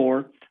look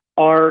for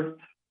are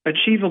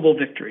achievable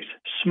victories,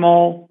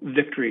 small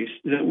victories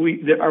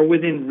that are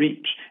within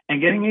reach.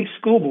 And getting a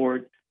school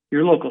board,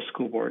 your local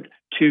school board,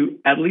 to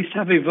at least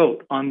have a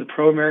vote on the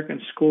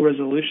pro-American school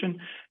resolution,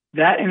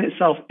 that in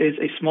itself is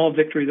a small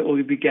victory that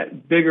will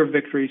get bigger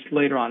victories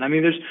later on. I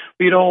mean,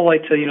 we'd all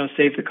like to,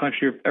 save the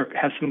country or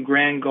have some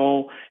grand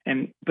goal,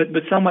 but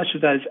so much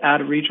of that is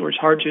out of reach, or it's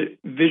hard to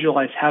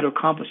visualize how to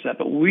accomplish that.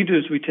 But what we do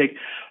is we take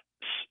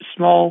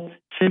small,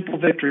 simple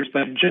victories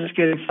by just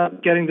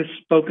getting this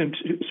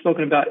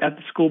spoken about at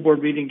the school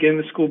board meeting, getting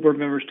the school board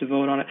members to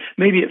vote on it.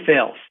 Maybe it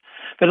fails,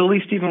 but at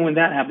least even when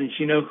that happens,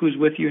 you know who's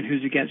with you and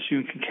who's against you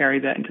and can carry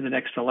that into the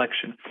next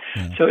election.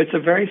 Yeah. So it's a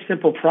very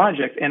simple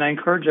project, and I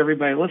encourage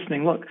everybody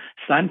listening, look,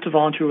 sign up to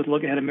volunteer with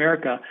Look Ahead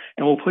America,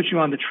 and we'll put you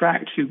on the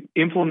track to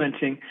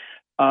implementing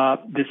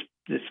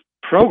this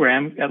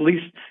program, at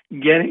least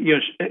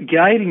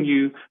guiding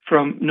you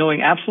from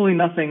knowing absolutely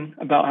nothing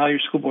about how your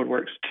school board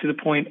works to the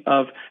point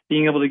of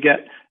being able to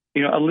get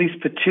at least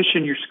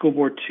petition your school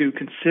board to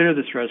consider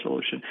this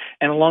resolution.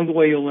 And along the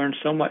way, you'll learn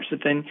so much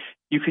that then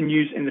you can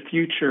use in the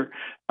future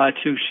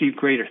to achieve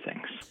greater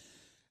things.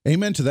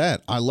 Amen to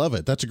that. I love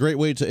it. That's a great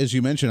way to, as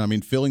you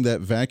mentioned, filling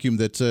that vacuum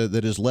that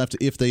is left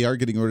if they are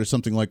getting rid of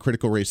something like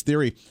critical race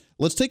theory.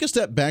 Let's take a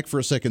step back for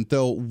a second,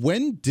 though.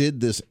 When did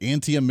this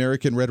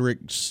anti-American rhetoric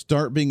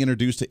start being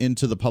introduced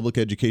into the public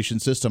education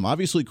system?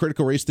 Obviously,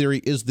 critical race theory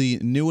is the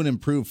new and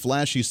improved,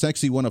 flashy,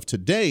 sexy one of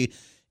today.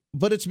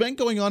 But it's been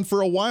going on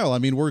for a while. I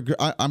mean,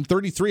 I'm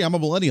 33. I'm a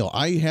millennial.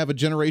 I have a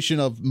generation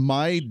of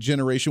my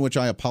generation, which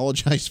I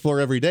apologize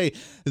for every day,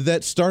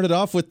 that started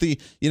off with the,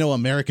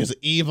 America's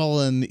evil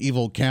and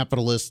evil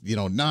capitalist,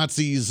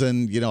 Nazis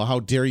and, how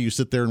dare you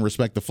sit there and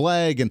respect the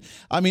flag. And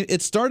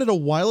it started a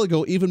while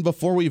ago, even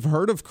before we've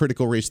heard of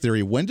critical race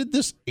theory. When did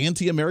this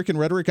anti-American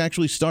rhetoric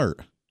actually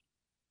start?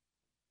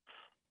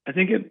 I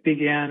think it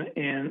began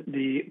in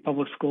the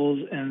public schools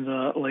in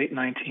the late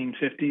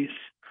 1950s.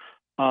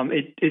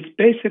 It's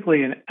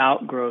basically an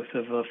outgrowth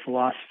of a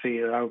philosophy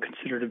that I would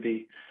consider to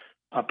be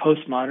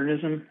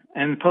postmodernism.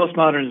 And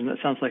postmodernism, that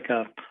sounds like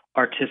a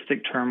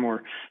artistic term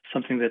or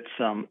something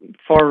that's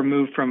far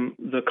removed from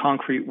the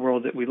concrete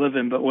world that we live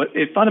in. But what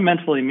it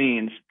fundamentally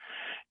means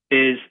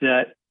is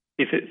that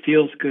If it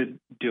feels good,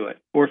 do it.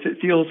 Or if it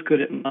feels good,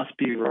 it must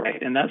be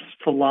right. And that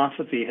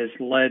philosophy has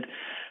led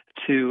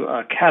to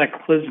a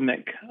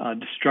cataclysmic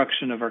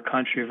destruction of our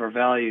country, of our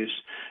values,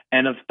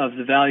 and of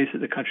the values that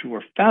the country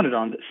were founded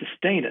on that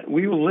sustained it.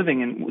 We were living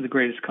in the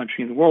greatest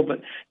country in the world,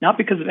 but not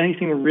because of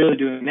anything we're really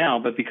doing now,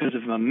 but because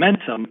of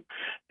momentum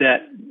that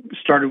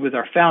started with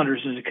our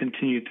founders and it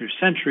continued through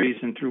centuries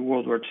and through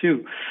World War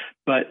II.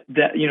 But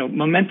that,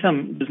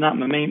 momentum does not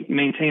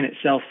maintain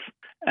itself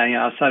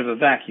outside of a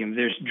vacuum.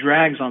 There's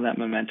drags on that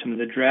momentum.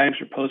 The drags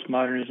are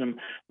postmodernism,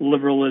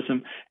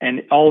 liberalism,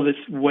 and all of its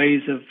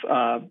ways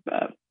of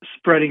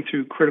spreading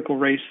through critical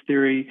race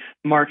theory,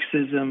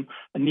 Marxism,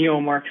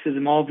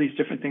 neo-Marxism, all of these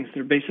different things that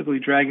are basically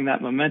dragging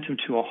that momentum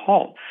to a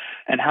halt.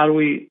 And how do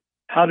we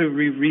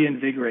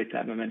reinvigorate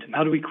that momentum?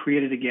 How do we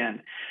create it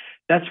again?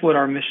 That's what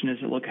our mission is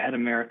at Look Ahead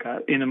America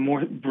in a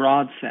more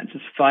broad sense.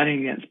 It's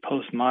fighting against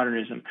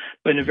postmodernism,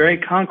 but in a very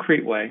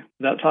concrete way,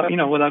 without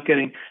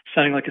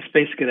sounding like a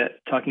space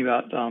cadet talking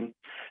about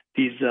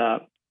these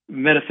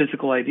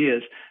metaphysical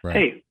ideas. Right.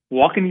 Hey,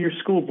 walk into your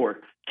school board,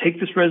 take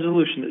this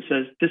resolution that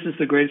says this is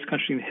the greatest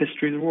country in the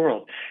history of the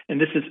world, and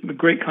this is a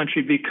great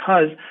country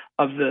because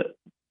of the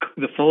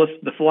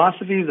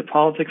philosophy, the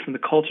politics, and the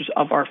cultures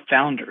of our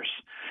founders.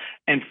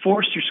 And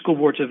force your school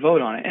board to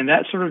vote on it. And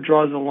that sort of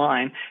draws a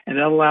line, and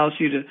that allows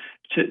you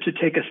to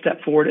take a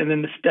step forward. And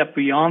then the step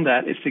beyond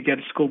that is to get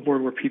a school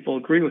board where people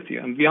agree with you.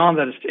 And beyond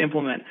that is to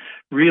implement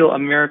real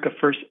an America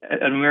First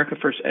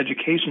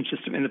education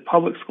system in the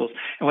public schools.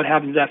 And what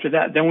happens after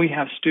that? Then we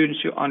have students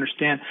who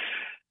understand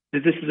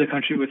that this is a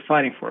country worth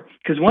fighting for.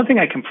 Because one thing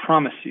I can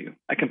promise you,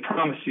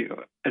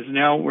 as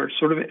now we're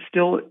sort of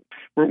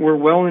we're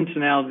well into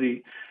now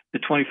the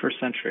 21st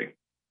century.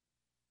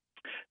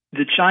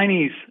 The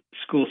Chinese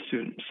school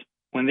students,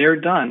 when they're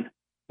done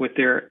with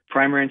their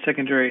primary and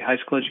secondary high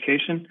school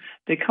education,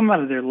 they come out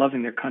of there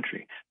loving their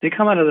country. They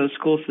come out of those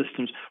school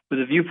systems with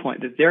a viewpoint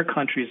that their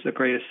country is the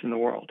greatest in the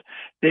world.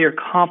 They are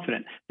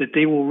confident that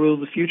they will rule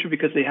the future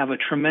because they have a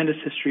tremendous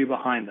history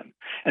behind them.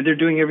 And they're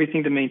doing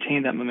everything to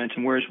maintain that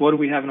momentum. Whereas what do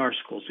we have in our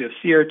schools? We have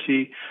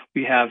CRT,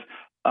 we have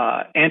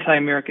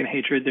anti-American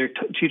hatred. They're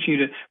teaching you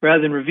to,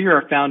 rather than revere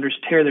our founders,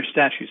 tear their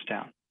statues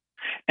down.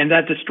 And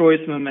that destroys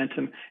the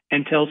momentum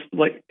and tells,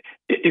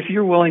 if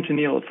you're willing to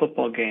kneel at a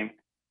football game,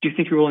 do you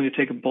think you're willing to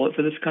take a bullet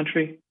for this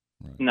country?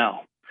 Right. No.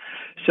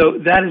 So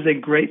that is a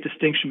great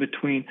distinction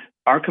between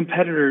our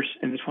competitors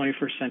in the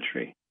 21st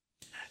century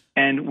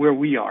and where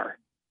we are.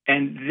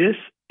 And this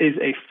is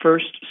a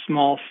first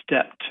small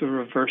step to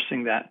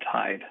reversing that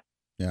tide.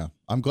 Yeah,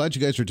 I'm glad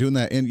you guys are doing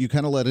that. And you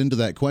kind of led into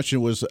that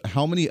question was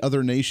how many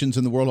other nations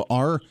in the world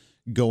are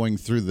going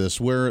through this,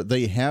 where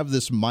they have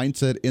this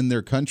mindset in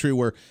their country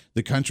where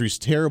the country's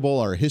terrible,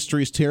 our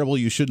history's terrible,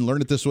 you shouldn't learn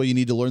it this way, you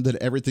need to learn that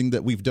everything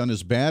that we've done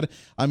is bad.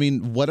 I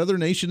mean, what other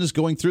nation is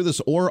going through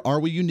this, or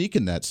are we unique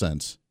in that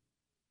sense?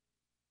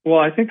 Well,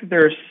 I think that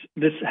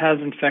this has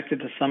infected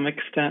to some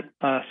extent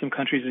some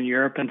countries in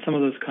Europe, and some of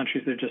those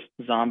countries are just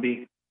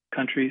zombie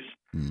countries.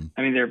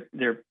 I mean,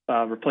 their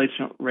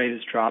replacement rate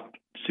has dropped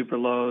super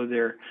low.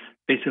 They're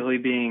basically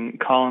being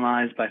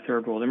colonized by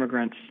third world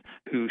immigrants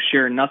who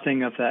share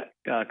nothing of that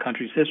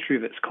country's history,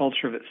 of its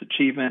culture, of its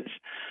achievements.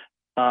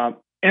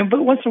 But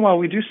once in a while,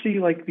 we do see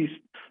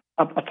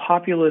a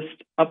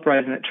populist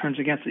uprising that turns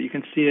against it. You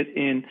can see it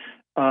in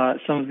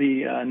some of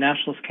the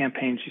nationalist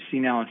campaigns you see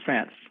now in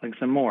France, like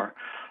Zemmour.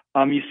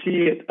 You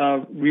see it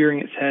rearing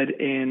its head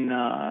in,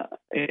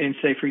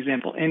 say, for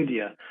example,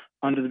 India,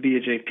 under the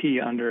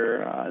BJP,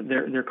 under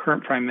their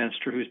current prime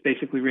minister, who's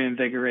basically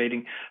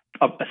reinvigorating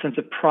a sense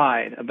of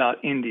pride about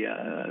India,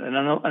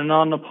 a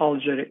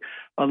non-apologetic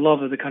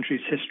love of the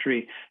country's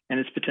history and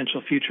its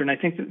potential future. And I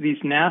think that these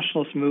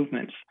nationalist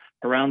movements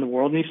around the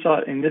world, and you saw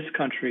it in this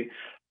country,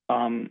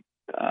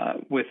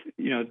 with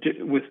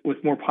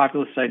more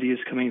populist ideas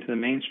coming into the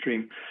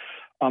mainstream,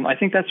 I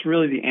think that's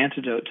really the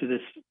antidote to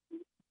this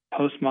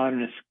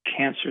postmodernist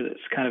cancer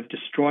that's kind of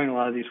destroying a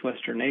lot of these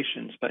Western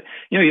nations. But,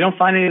 you don't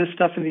find any of this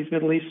stuff in these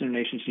Middle Eastern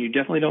nations, and you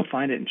definitely don't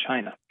find it in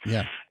China.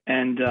 Yeah.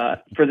 And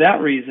for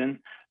that reason,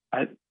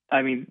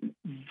 I mean,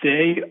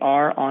 they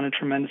are on a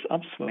tremendous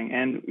upswing.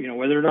 And,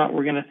 whether or not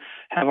we're going to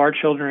have our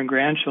children and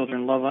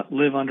grandchildren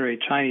live under a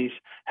Chinese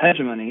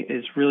hegemony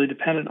is really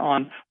dependent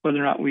on whether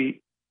or not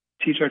we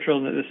teach our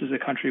children that this is a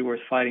country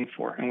worth fighting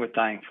for and worth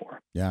dying for.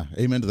 Yeah,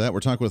 amen to that. We're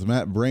talking with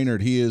Matt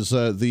Braynard. He is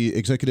the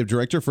executive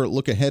director for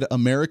Look Ahead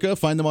America.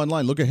 Find them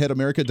online,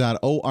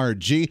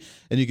 lookaheadamerica.org,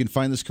 and you can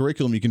find this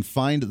curriculum. You can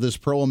find this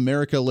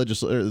pro-America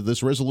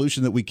this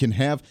resolution that we can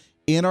have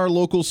in our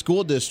local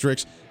school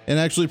districts and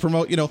actually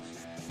promote,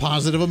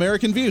 positive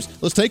American views.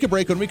 Let's take a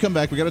break. When we come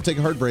back, we got to take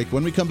a hard break.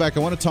 When we come back, I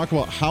want to talk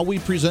about how we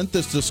present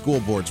this to school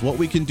boards, what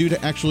we can do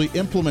to actually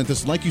implement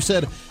this. Like you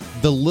said,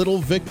 the little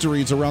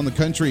victories around the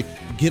country,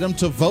 get them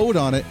to vote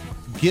on it,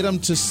 get them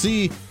to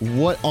see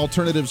what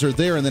alternatives are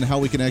there, and then how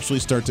we can actually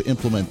start to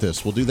implement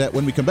this. We'll do that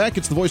when we come back.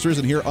 It's The Voice of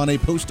Reason here on a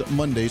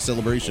post-Monday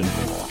celebration.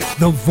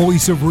 The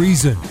Voice of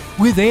Reason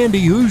with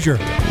Andy Hoosier.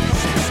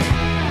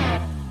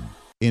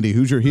 Andy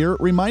Hoosier here,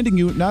 reminding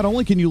you not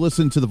only can you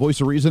listen to the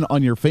Voice of Reason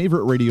on your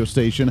favorite radio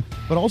station,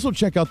 but also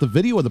check out the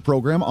video of the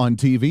program on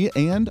TV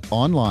and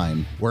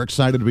online. We're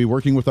excited to be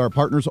working with our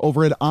partners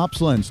over at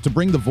OpsLens to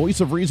bring the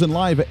Voice of Reason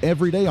live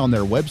every day on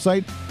their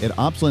website at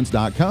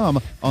opslens.com,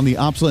 on the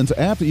OpsLens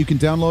app that you can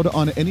download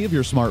on any of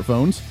your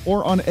smartphones,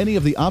 or on any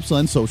of the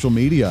OpsLens social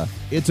media.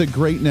 It's a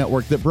great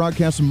network that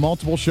broadcasts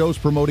multiple shows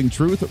promoting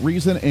truth,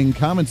 reason, and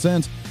common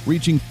sense,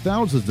 reaching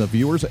thousands of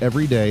viewers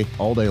every day,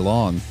 all day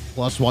long.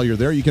 Plus, while you're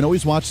there, you can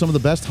always watch some of the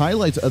best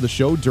highlights of the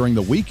show during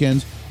the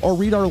weekends or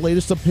read our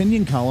latest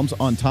opinion columns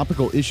on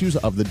topical issues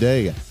of the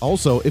day.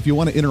 Also, if you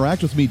want to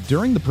interact with me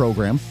during the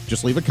program,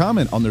 just leave a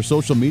comment on their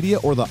social media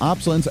or the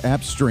OpsLens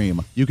app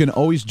stream. You can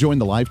always join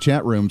the live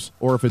chat rooms,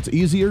 or if it's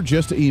easier,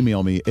 just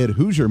email me at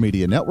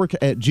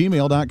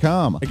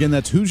HoosierMediaNetwork@gmail.com. Again,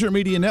 that's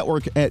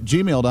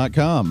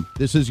HoosierMediaNetwork@gmail.com.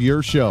 This is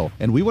your show,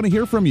 and we want to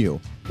hear from you.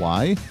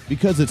 Why?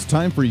 Because it's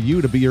time for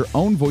you to be your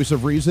own voice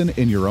of reason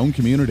in your own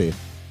community.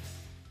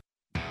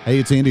 Hey,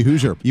 it's Andy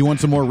Hoosier. You want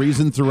some more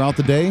reason throughout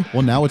the day?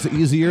 Well, now it's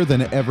easier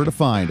than ever to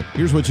find.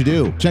 Here's what you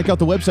do. Check out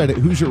the website at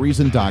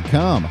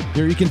HoosierReason.com.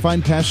 Here you can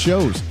find past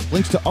shows,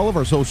 links to all of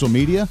our social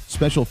media,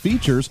 special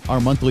features, our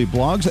monthly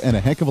blogs, and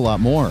a heck of a lot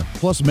more.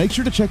 Plus, make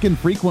sure to check in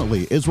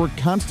frequently, as we're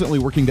constantly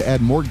working to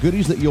add more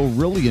goodies that you'll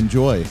really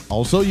enjoy.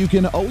 Also, you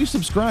can always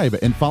subscribe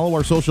and follow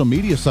our social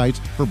media sites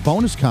for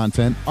bonus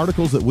content,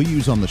 articles that we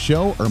use on the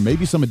show, or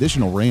maybe some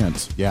additional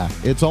rants. Yeah,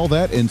 it's all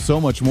that and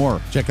so much more.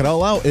 Check it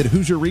all out at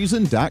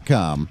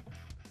HoosierReason.com.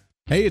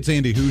 Hey, it's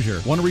Andy Hoosier.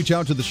 Want to reach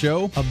out to the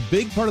show? A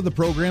big part of the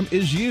program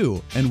is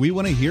you, and we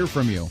want to hear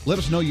from you. Let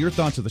us know your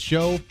thoughts of the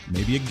show,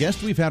 maybe a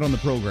guest we've had on the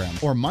program,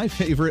 or my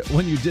favorite,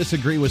 when you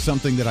disagree with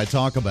something that I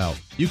talk about.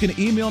 You can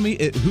email me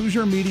at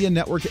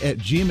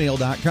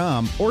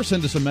HoosierMediaNetwork@gmail.com or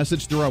send us a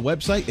message through our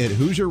website at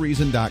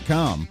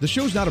HoosierReason.com. The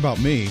show's not about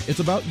me, it's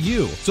about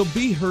you. So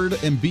be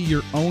heard and be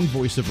your own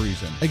voice of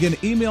reason. Again,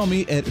 email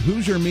me at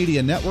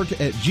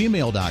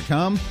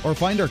HoosierMediaNetwork@gmail.com or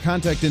find our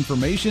contact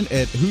information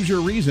at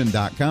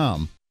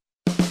HoosierReason.com.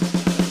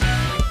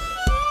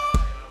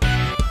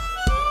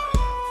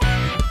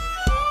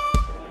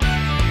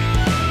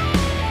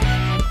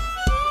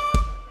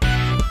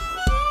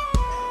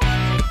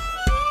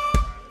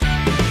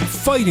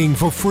 Fighting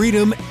for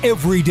freedom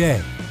every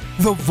day.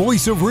 The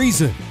Voice of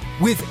Reason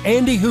with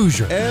Andy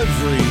Hoosier.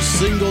 Every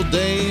single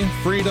day,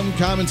 freedom,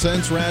 common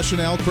sense,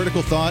 rationale,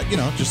 critical thought,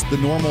 just the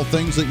normal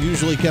things that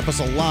usually kept us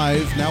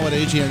alive.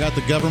 Nowadays, you got the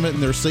government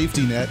and their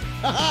safety net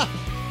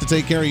to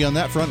take care of you on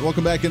that front.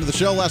 Welcome back into the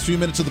show. Last few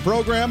minutes of the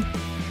program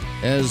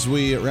as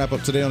we wrap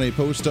up today on a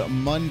Post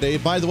Monday.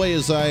 By the way,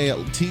 as I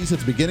teased at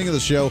the beginning of the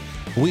show,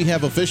 we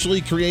have officially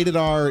created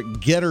our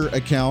Getter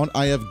account.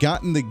 I have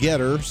gotten the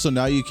Getter, so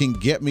now you can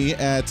get me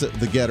at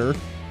the Getter.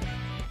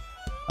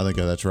 I think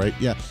that's right.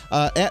 Yeah.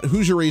 At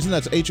Hoosier Reason.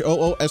 That's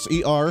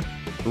HOOSER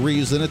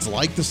Reason. It's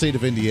like the state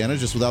of Indiana,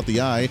 just without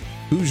the I.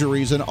 Hoosier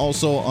Reason.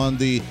 Also on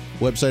the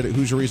website at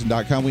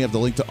HoosierReason.com, we have the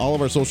link to all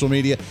of our social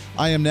media.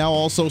 I am now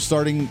also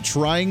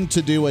trying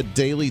to do a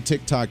daily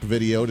TikTok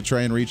video to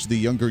try and reach the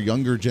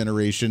younger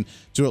generation,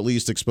 to at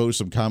least expose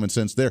some common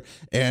sense there.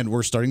 And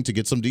we're starting to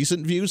get some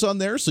decent views on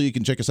there, so you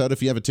can check us out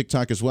if you have a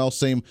TikTok as well.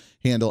 Same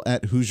handle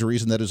at Hoosier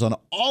Reason. That is on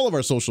all of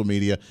our social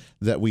media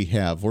that we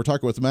have. We're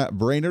talking with Matt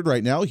Braynard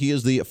right now. He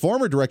is the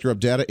former director of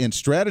data and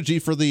strategy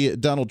for the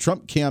Donald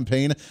Trump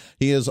campaign.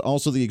 He is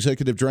also the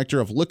executive director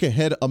of Look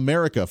Ahead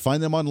America.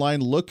 Find them online,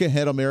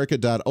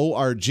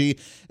 lookaheadamerica.org,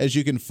 as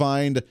you can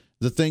find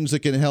the things that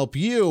can help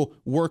you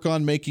work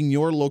on making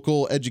your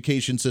local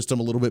education system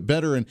a little bit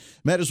better. And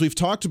Matt, as we've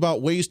talked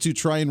about ways to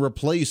try and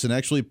replace and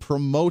actually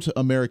promote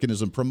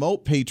Americanism,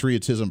 promote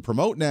patriotism,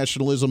 promote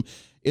nationalism,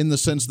 in the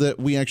sense that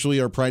we actually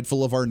are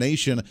prideful of our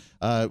nation,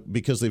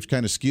 because they've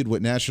kind of skewed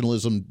what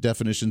nationalism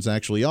definitions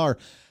actually are.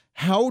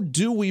 How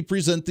do we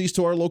present these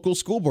to our local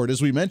school board? As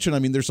we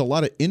mentioned, there's a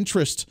lot of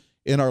interest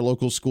in our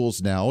local schools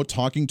now,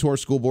 talking to our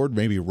school board,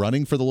 maybe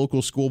running for the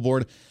local school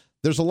board.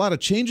 There's a lot of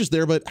changes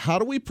there, but how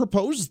do we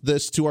propose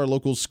this to our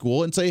local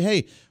school and say,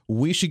 hey,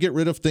 we should get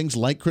rid of things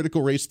like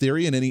critical race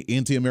theory and any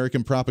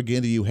anti-American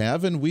propaganda you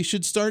have, and we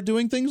should start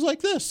doing things like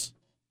this?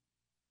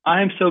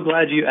 I'm so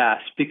glad you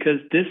asked,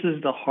 because this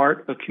is the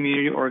heart of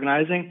community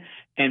organizing.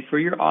 And for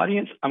your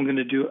audience, I'm going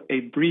to do a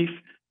brief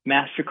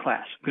master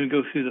class. I'm going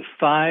to go through the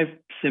 5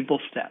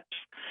 simple steps.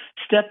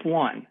 Step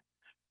 1,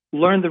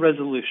 learn the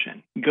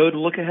resolution. Go to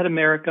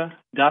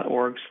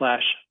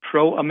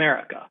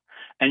lookaheadamerica.org/pro-America.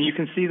 And you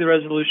can see the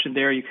resolution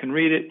there. You can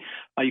read it.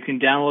 You can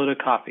download a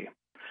copy.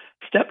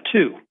 Step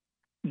 2,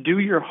 do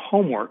your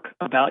homework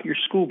about your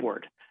school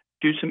board.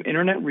 Do some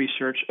internet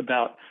research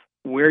about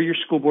where your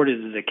school board is.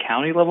 Is it a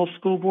county level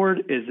school board?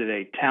 Is it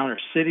a town or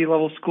city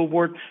level school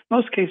board?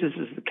 Most cases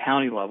it's the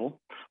county level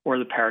or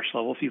the parish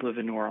level if you live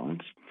in New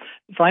Orleans.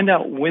 Find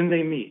out when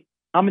they meet,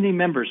 how many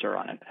members are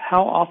on it,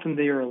 how often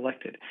they are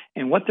elected,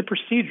 and what the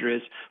procedure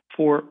is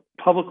for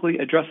publicly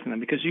addressing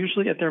them. Because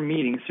usually at their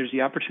meetings, there's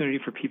the opportunity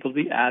for people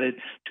to be added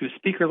to a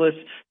speaker list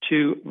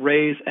to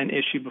raise an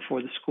issue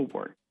before the school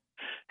board.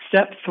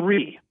 Step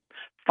 3,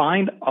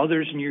 Find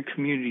others in your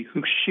community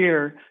who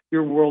share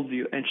your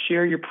worldview and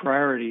share your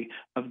priority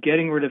of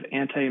getting rid of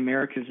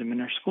anti-Americanism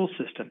in our school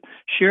system.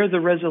 Share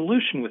the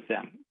resolution with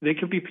them. They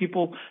could be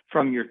people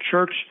from your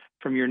church,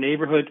 from your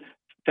neighborhood,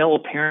 fellow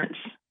parents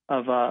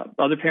of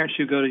other parents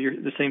who go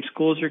to the same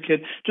school as your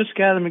kid. Just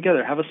gather them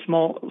together. Have a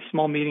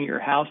small meeting at your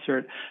house or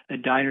at a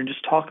diner and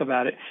just talk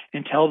about it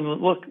and tell them,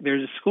 look,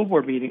 there's a school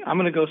board meeting. I'm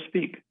going to go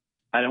speak.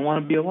 I don't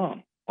want to be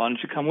alone. Why don't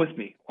you come with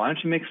me? Why don't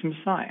you make some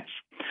science?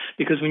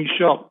 Because when you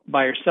show up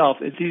by yourself,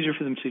 it's easier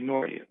for them to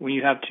ignore you. When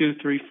you have 2,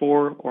 3,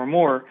 4 or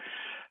more,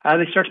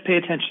 they start to pay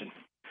attention.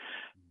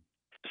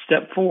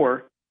 Step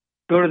 4,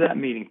 go to that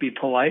meeting. Be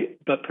polite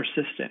but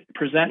persistent.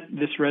 Present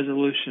this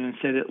resolution and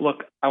say that,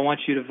 look, I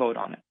want you to vote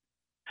on it.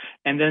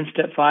 And then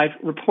step 5,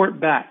 report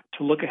back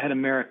to Look Ahead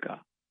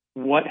America.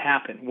 What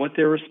happened, what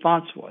their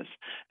response was.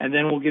 And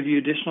then we'll give you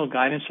additional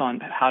guidance on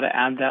how to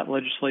add that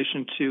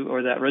legislation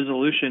or that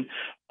resolution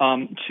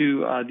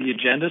to the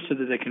agenda so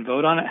that they can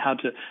vote on it, how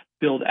to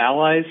build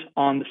allies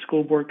on the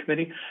school board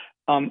committee.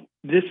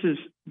 This is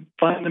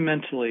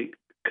fundamentally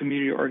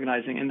community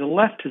organizing, and the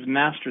left has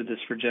mastered this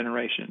for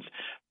generations.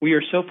 We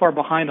are so far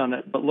behind on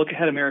it, but Look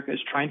Ahead America is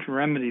trying to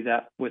remedy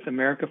that with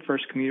America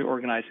First community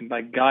organizing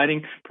by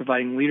guiding,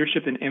 providing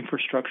leadership and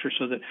infrastructure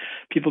so that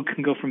people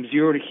can go from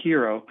zero to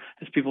hero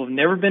as people have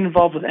never been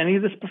involved with any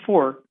of this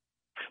before,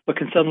 but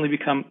can suddenly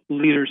become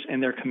leaders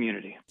in their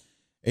community.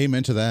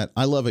 Amen to that.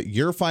 I love it.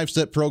 Your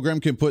 5-step program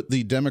can put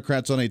the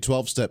Democrats on a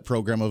 12-step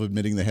program of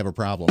admitting they have a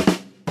problem.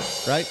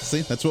 Right?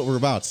 See, that's what we're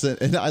about.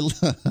 And I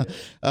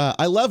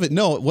love it.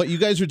 No, what you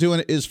guys are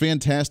doing is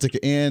fantastic.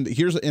 And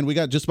we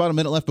got just about a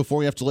minute left before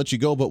we have to let you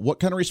go. But what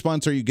kind of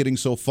response are you getting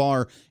so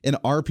far? And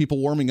are people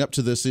warming up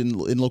to this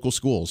in local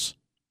schools?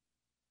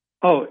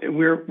 Oh,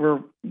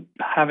 we're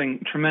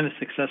having tremendous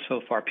success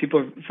so far.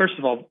 First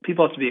of all,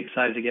 people have to be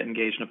excited to get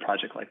engaged in a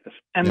project like this,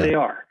 and They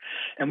are.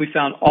 And we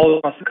found all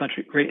across the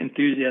country great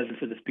enthusiasm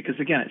for this because,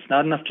 again, it's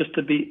not enough just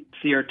to beat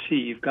CRT.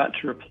 You've got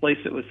to replace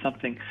it with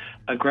something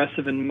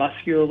aggressive and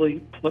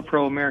muscularly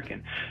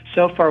pro-American.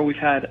 So far, we've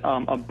had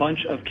a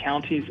bunch of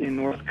counties in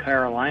North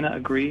Carolina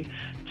agree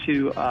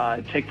to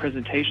take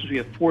presentations. We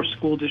have 4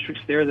 school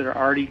districts there that are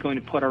already going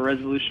to put our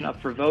resolution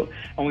up for vote,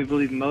 and we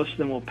believe most of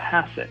them will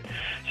pass it.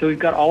 So we've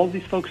got all of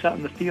these folks out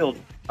in the field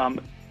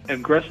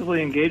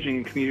aggressively engaging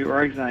in community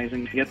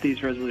organizing to get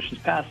these resolutions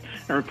passed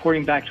and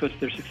reporting back to us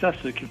their success.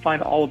 So you can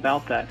find all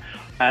about that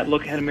at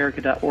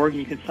lookaheadamerica.org, and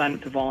you can sign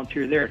up to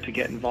volunteer there to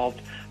get involved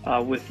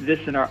with this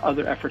and our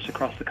other efforts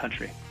across the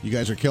country. You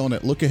guys are killing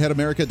it.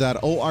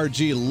 Lookaheadamerica.org.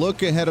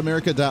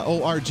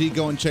 Lookaheadamerica.org.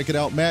 Go and check it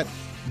out. Matt,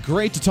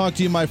 great to talk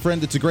to you, my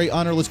friend. It's a great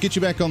honor. Let's get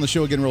you back on the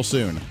show again real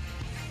soon.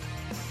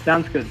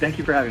 Sounds good. Thank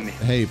you for having me.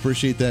 Hey,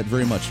 appreciate that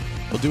very much.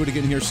 We'll do it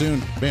again here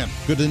soon. Man,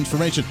 good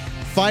information.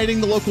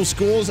 Fighting the local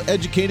schools,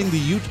 educating the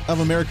youth of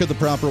America the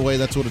proper way.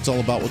 That's what it's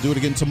all about. We'll do it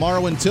again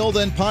tomorrow. Until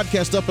then,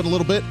 podcast up in a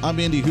little bit. I'm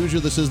Andy Hoosier.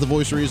 This is The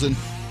Voice of Reason.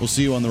 We'll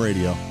see you on the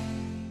radio.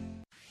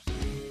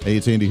 Hey,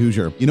 it's Andy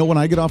Hoosier. You know, when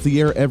I get off the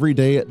air every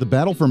day, the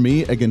battle for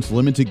me against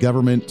limited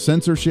government,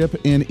 censorship,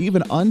 and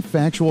even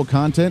unfactual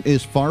content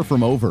is far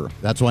from over.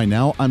 That's why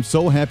now I'm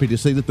so happy to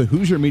say that the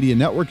Hoosier Media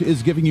Network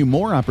is giving you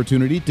more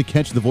opportunity to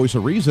catch the Voice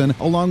of Reason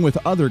along with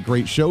other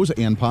great shows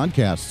and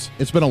podcasts.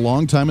 It's been a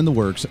long time in the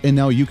works, and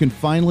now you can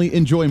finally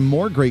enjoy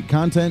more great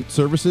content,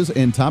 services,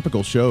 and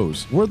topical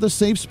shows. We're the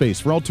safe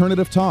space for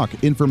alternative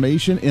talk,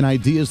 information, and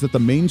ideas that the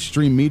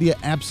mainstream media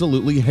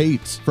absolutely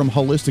hates. From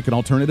holistic and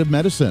alternative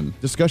medicine,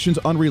 discussions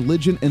on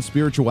religion and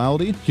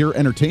spirituality, pure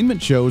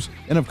entertainment shows,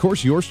 and of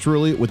course yours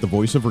truly with the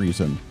Voice of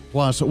Reason.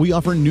 Plus, we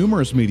offer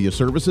numerous media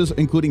services,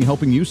 including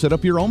helping you set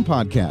up your own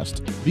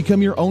podcast.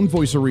 Become your own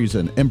Voice of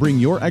Reason and bring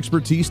your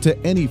expertise to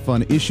any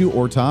fun issue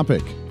or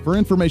topic. For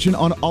information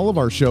on all of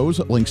our shows,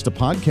 links to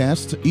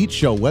podcasts, each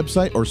show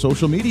website or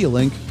social media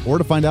link, or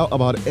to find out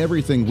about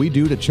everything we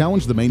do to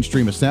challenge the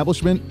mainstream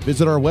establishment,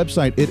 visit our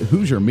website at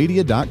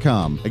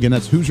HoosierMedia.com. Again,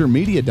 that's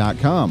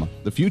HoosierMedia.com,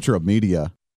 the future of media.